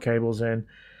in, power cables in.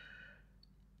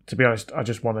 To be honest, I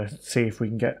just want to see if we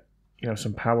can get, you know,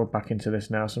 some power back into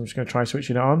this now. So I'm just going to try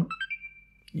switching it on.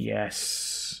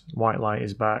 Yes, white light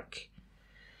is back.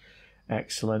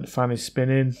 Excellent. Fan is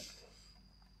spinning.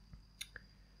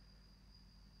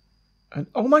 And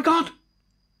oh my God!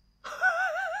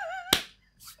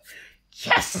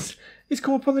 Yes! It's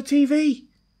come up on the TV.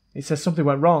 It says something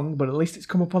went wrong, but at least it's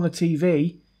come up on the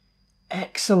TV.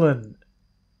 Excellent.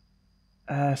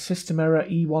 System error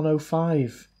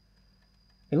E105.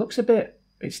 It looks a bit,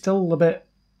 it's still a bit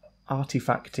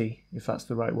artifacty, if that's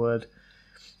the right word.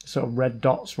 Sort of red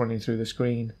dots running through the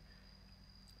screen.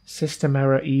 System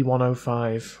error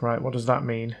E105. Right, what does that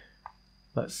mean?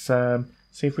 Let's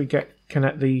see if we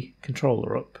connect the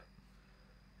controller up.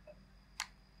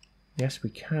 Yes, we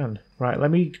can. Right,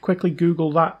 let me quickly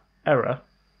Google that error.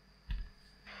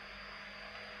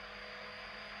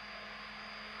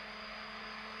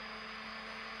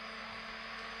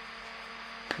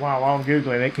 Wow, while I'm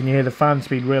Googling it, can you hear the fan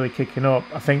speed really kicking up?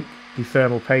 I think the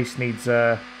thermal paste needs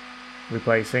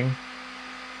replacing.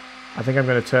 I think I'm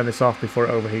going to turn this off before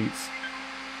it overheats.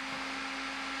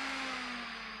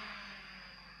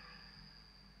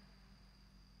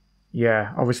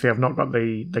 Yeah, obviously I've not got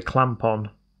the clamp on,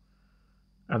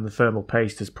 and the thermal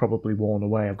paste has probably worn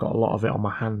away. I've got a lot of it on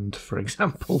my hand, for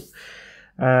example.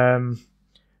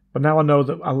 But now I know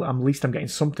that at least I'm getting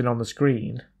something on the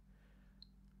screen.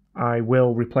 I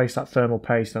will replace that thermal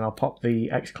paste, and I'll pop the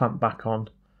X-clamp back on,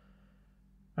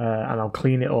 and I'll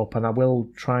clean it up, and I will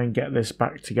try and get this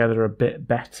back together a bit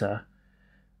better.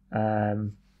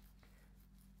 And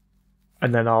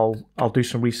then I'll do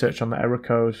some research on the error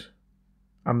code.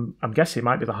 I'm guessing it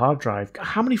might be the hard drive.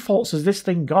 How many faults has this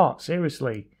thing got?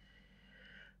 Seriously.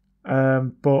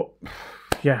 But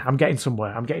Yeah, I'm getting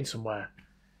somewhere. I'm getting somewhere.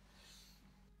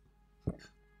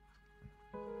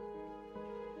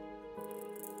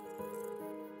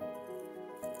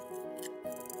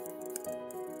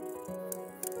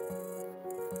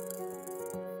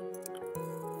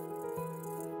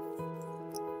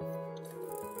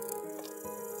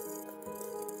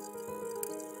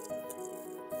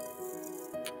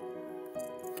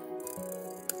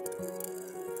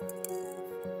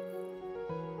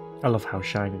 I love how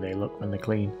shiny they look when they're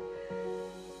clean.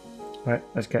 Right,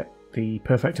 let's get the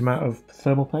perfect amount of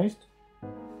thermal paste.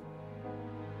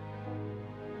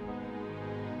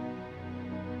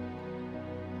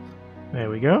 There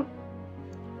we go.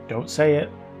 Don't say it.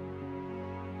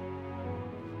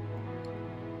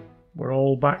 We're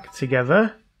all back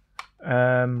together.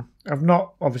 I've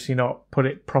obviously not put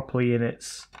it properly in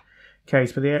its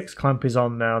case, but the X clamp is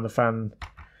on now and the fan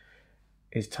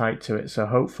is tight to it, so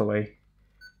hopefully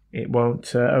it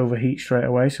won't overheat straight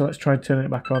away. So let's try turning it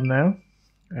back on now.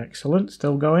 Excellent,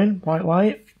 still going, white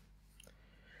light.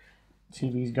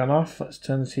 TV's gone off, let's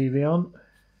turn the TV on.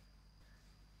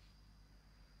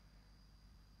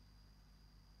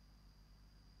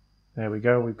 There we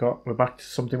go, we're back to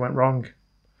something went wrong.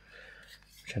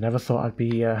 Which I never thought I'd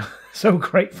be so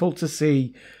grateful to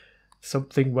see.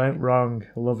 Something went wrong,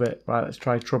 I love it. Right, let's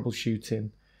try troubleshooting.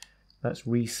 Let's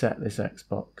reset this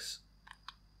Xbox.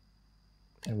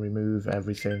 And remove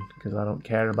everything, because I don't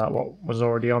care about what was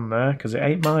already on there, because it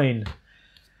ain't mine.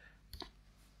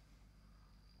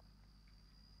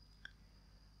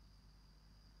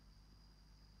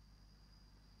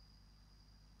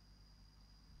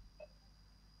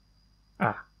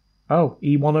 Oh,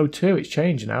 E102, it's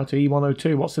changed now to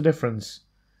E102. What's the difference?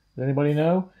 Does anybody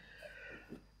know?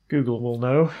 Google will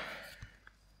know.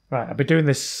 Right, I've been doing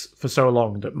this for so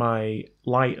long that my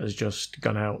light has just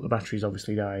gone out. The battery's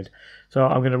obviously died. So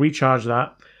I'm going to recharge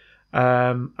that.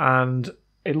 And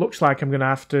it looks like I'm going to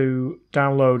have to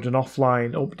download an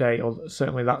offline update, or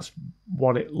certainly that's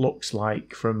what it looks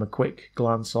like from a quick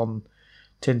glance on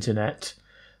Tinternet.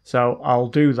 So I'll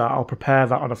do that. I'll prepare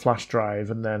that on a flash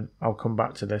drive and then I'll come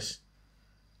back to this.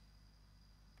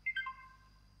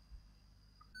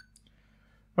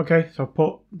 Okay, so I've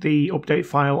put the update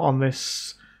file on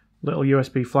this little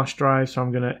USB flash drive, so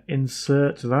I'm going to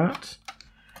insert that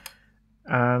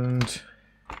and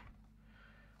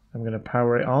I'm going to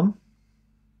power it on.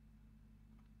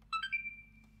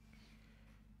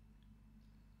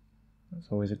 That's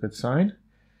always a good sign.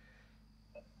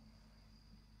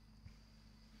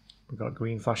 We've got a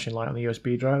green flashing light on the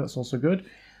USB drive, that's also good.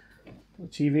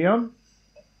 Put the TV on.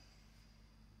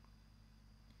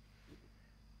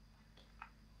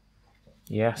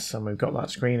 Yes, and we've got that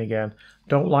screen again.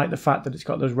 Don't like the fact that it's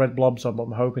got those red blobs on, but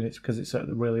I'm hoping it's because it's at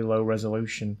a really low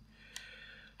resolution.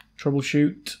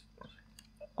 Troubleshoot.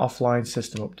 Offline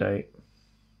system update.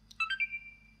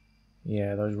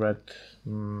 Yeah, those red...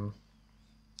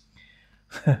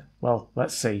 Well,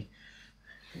 let's see.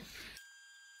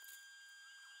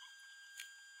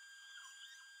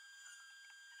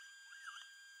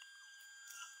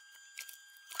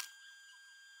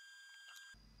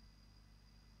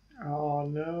 Oh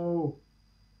no.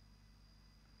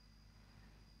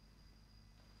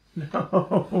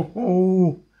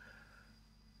 No.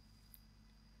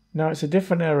 No, it's a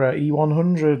different error.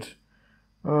 E100.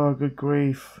 Oh, good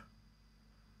grief.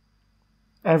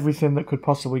 Everything that could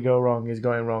possibly go wrong is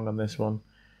going wrong on this one.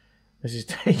 This is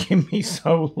taking me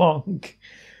so long.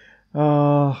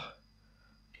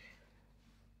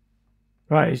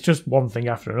 Right, it's just one thing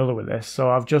after another with this.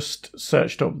 So I've just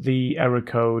searched up the error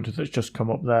code that's just come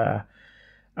up there.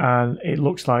 And it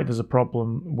looks like there's a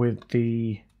problem with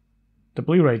the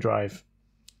Blu-ray drive.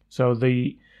 So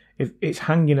it's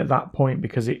hanging at that point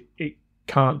because it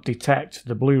can't detect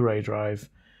the Blu-ray drive.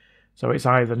 So it's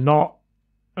either not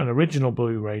an original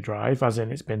Blu-ray drive, as in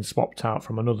it's been swapped out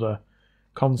from another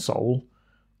console,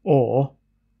 or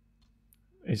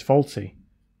it's faulty.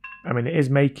 I mean, it is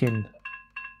making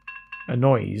a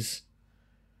noise,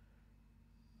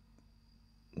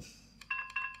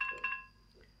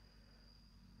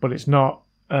 but it's not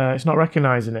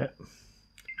recognizing it,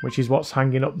 which is what's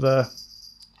hanging up the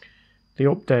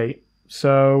update.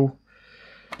 So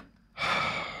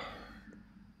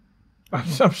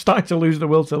I'm starting to lose the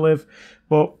will to live,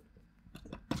 but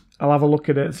I'll have a look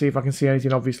at it and see if I can see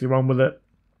anything obviously wrong with it.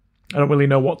 I don't really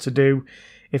know what to do.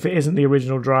 If it isn't the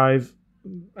original drive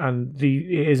and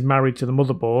it is married to the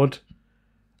motherboard,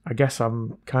 I guess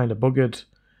I'm kind of buggered.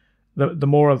 The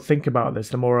more I think about this,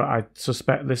 the more I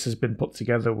suspect this has been put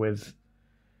together with,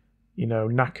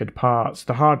 knackered parts.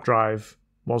 The hard drive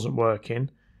wasn't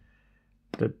working.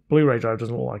 The Blu-ray drive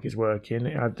doesn't look like it's working.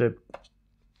 It had the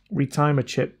retimer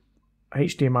chip,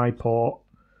 HDMI port.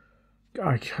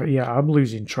 Yeah, I'm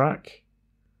losing track.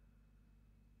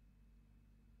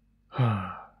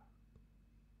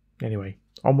 Anyway,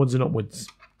 onwards and upwards.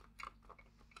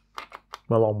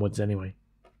 Well, onwards anyway.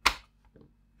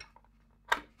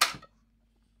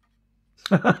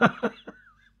 I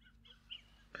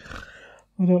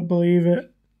don't believe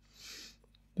it.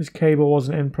 This cable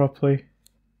wasn't in properly.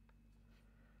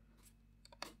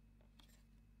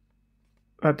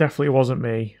 That definitely wasn't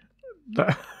me.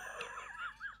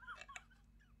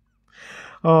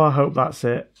 Oh, I hope that's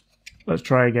it. Let's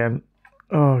try again.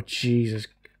 Oh, Jesus.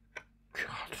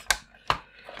 God.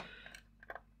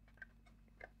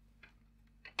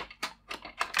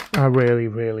 I really,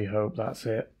 really hope that's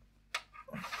it.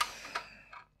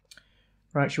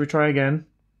 Right, should we try again?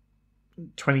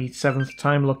 27th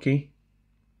time lucky.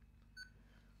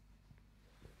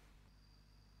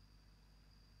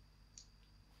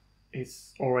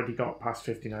 It's already got past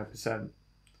 59%.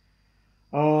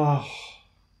 Oh.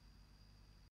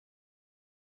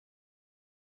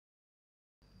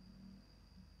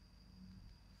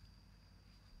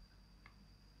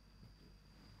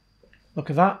 Look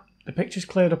at that. The picture's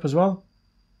cleared up as well.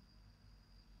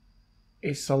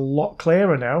 It's a lot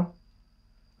clearer now.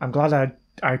 I'm glad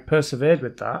I persevered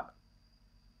with that.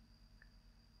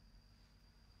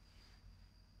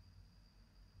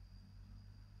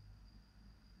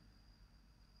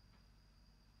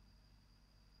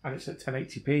 And it's at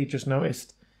 1080p, just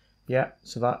noticed. Yeah,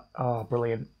 so that, oh,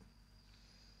 brilliant.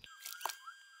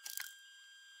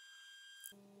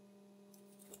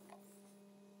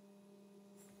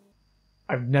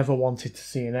 I've never wanted to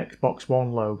see an Xbox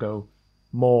One logo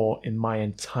more in my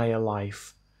entire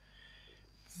life.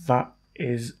 That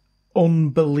is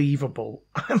unbelievable.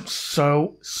 I'm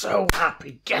so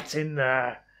happy. Get in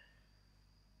there.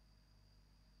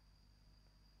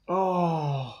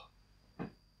 Oh.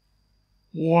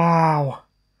 Wow.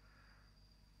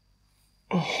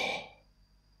 Oh.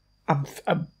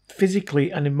 I'm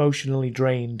physically and emotionally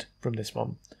drained from this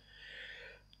one.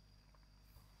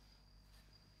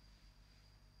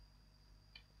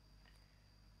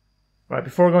 Right,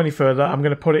 before I go any further, I'm going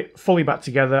to put it fully back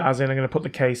together, as in I'm going to put the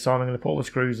case on, I'm going to put all the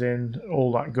screws in,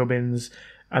 all that gubbins,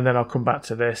 and then I'll come back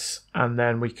to this, and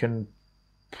then we can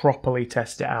properly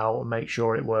test it out and make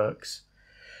sure it works.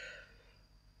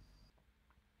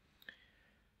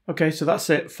 Okay, so that's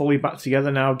it, fully back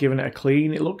together now, giving it a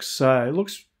clean. It looks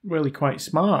really quite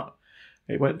smart.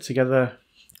 It went together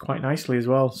quite nicely as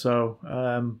well,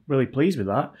 so really pleased with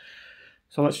that.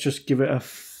 So let's just give it a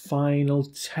final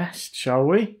test, shall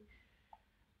we?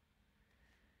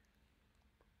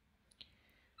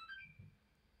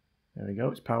 There we go,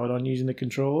 it's powered on using the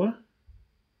controller.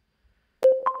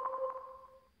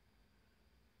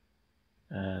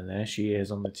 And there she is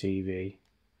on the TV.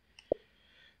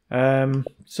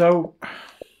 So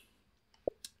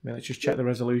let's just check the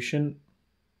resolution.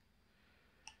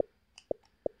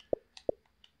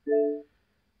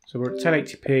 So we're at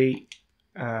 1080p,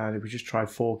 and if we just try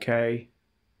 4K,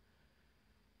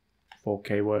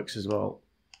 4K works as well.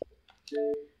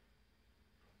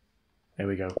 There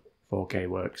we go. 4K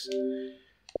works.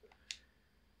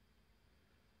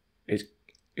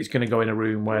 It's going to go in a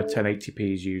room where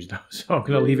 1080p is used, so I'm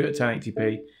going to leave it at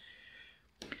 1080p.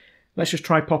 Let's just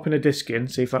try popping a disc in,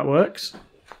 see if that works.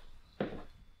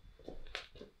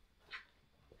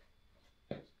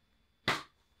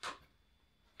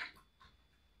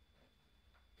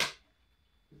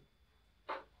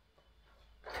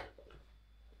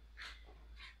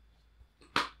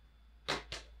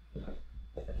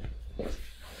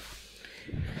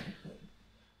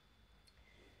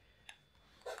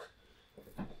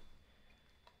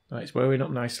 Right, it's whirring up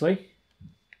nicely.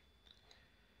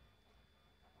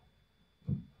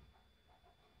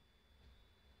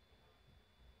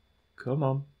 Come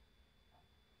on.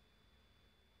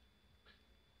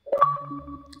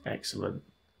 Excellent.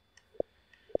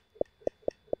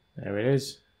 There it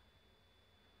is.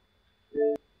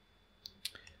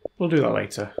 We'll do that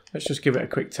later. Let's just give it a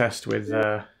quick test with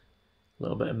a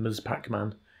little bit of Ms.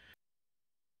 Pac-Man.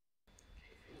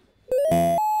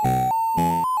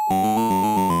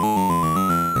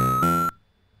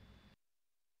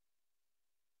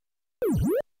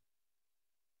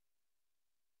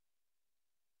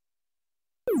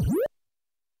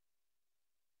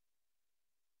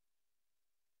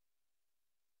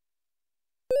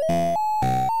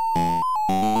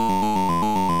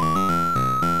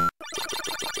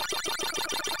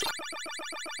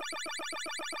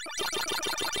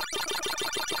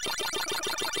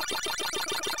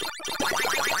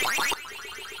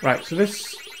 Right, so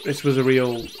this was a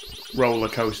real roller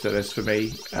coaster, this, for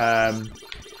me.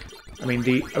 I mean,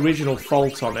 the original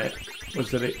fault on it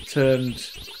was that it turned,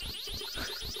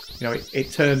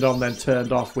 it turned on then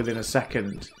turned off within a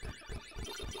second.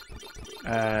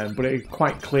 But it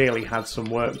quite clearly had some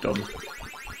work done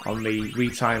on the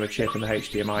retimer chip and the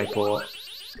HDMI port.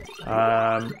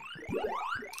 So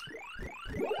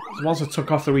once I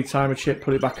took off the retimer chip,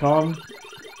 put it back on,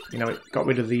 it got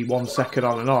rid of the 1 second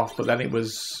on and off, but then it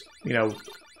was,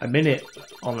 a minute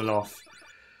on and off.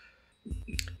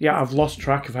 Yeah, I've lost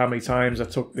track of how many times I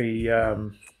took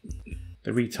the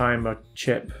retimer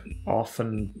chip off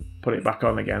and put it back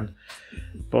on again.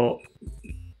 But,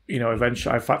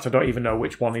 eventually, in fact, I don't even know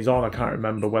which one is on. I can't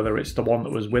remember whether it's the one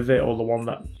that was with it or the one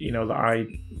that,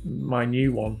 my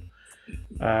new one.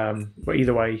 But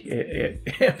either way, it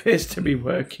appears to be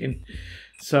working.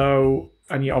 So,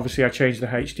 and yeah, obviously I changed the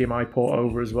HDMI port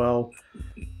over as well.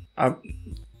 I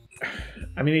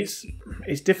mean,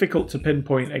 it's difficult to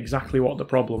pinpoint exactly what the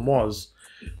problem was,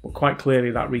 but quite clearly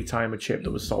that retimer chip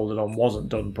that was soldered on wasn't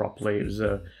done properly. It was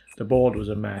the board was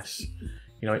a mess.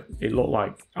 It looked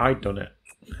like I'd done it.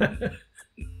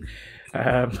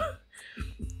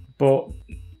 But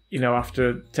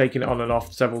after taking it on and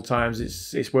off several times,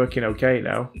 it's working okay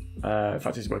now. In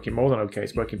fact, it's working more than okay.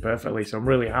 It's working perfectly. So I'm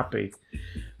really happy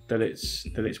that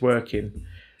it's working.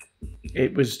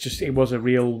 It was a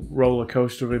real roller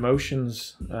coaster of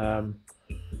emotions. I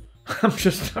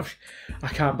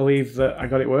can't believe that I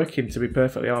got it working, to be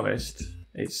perfectly honest.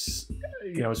 It's,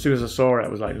 as soon as I saw it, I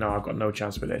was like, no, I've got no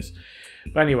chance with this.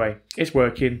 But anyway, it's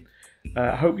working.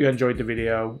 I hope you enjoyed the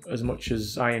video as much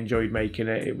as I enjoyed making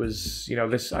it. It was,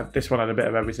 this one had a bit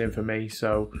of everything for me.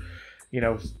 So,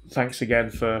 thanks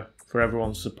again for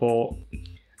everyone's support.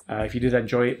 If you did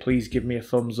enjoy it, please give me a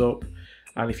thumbs up.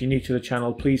 And if you're new to the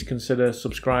channel, please consider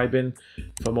subscribing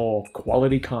for more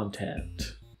quality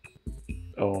content.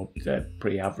 Or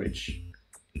pretty average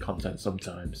content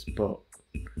sometimes. But,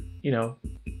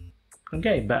 I'm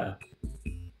getting better.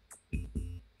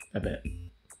 A bit.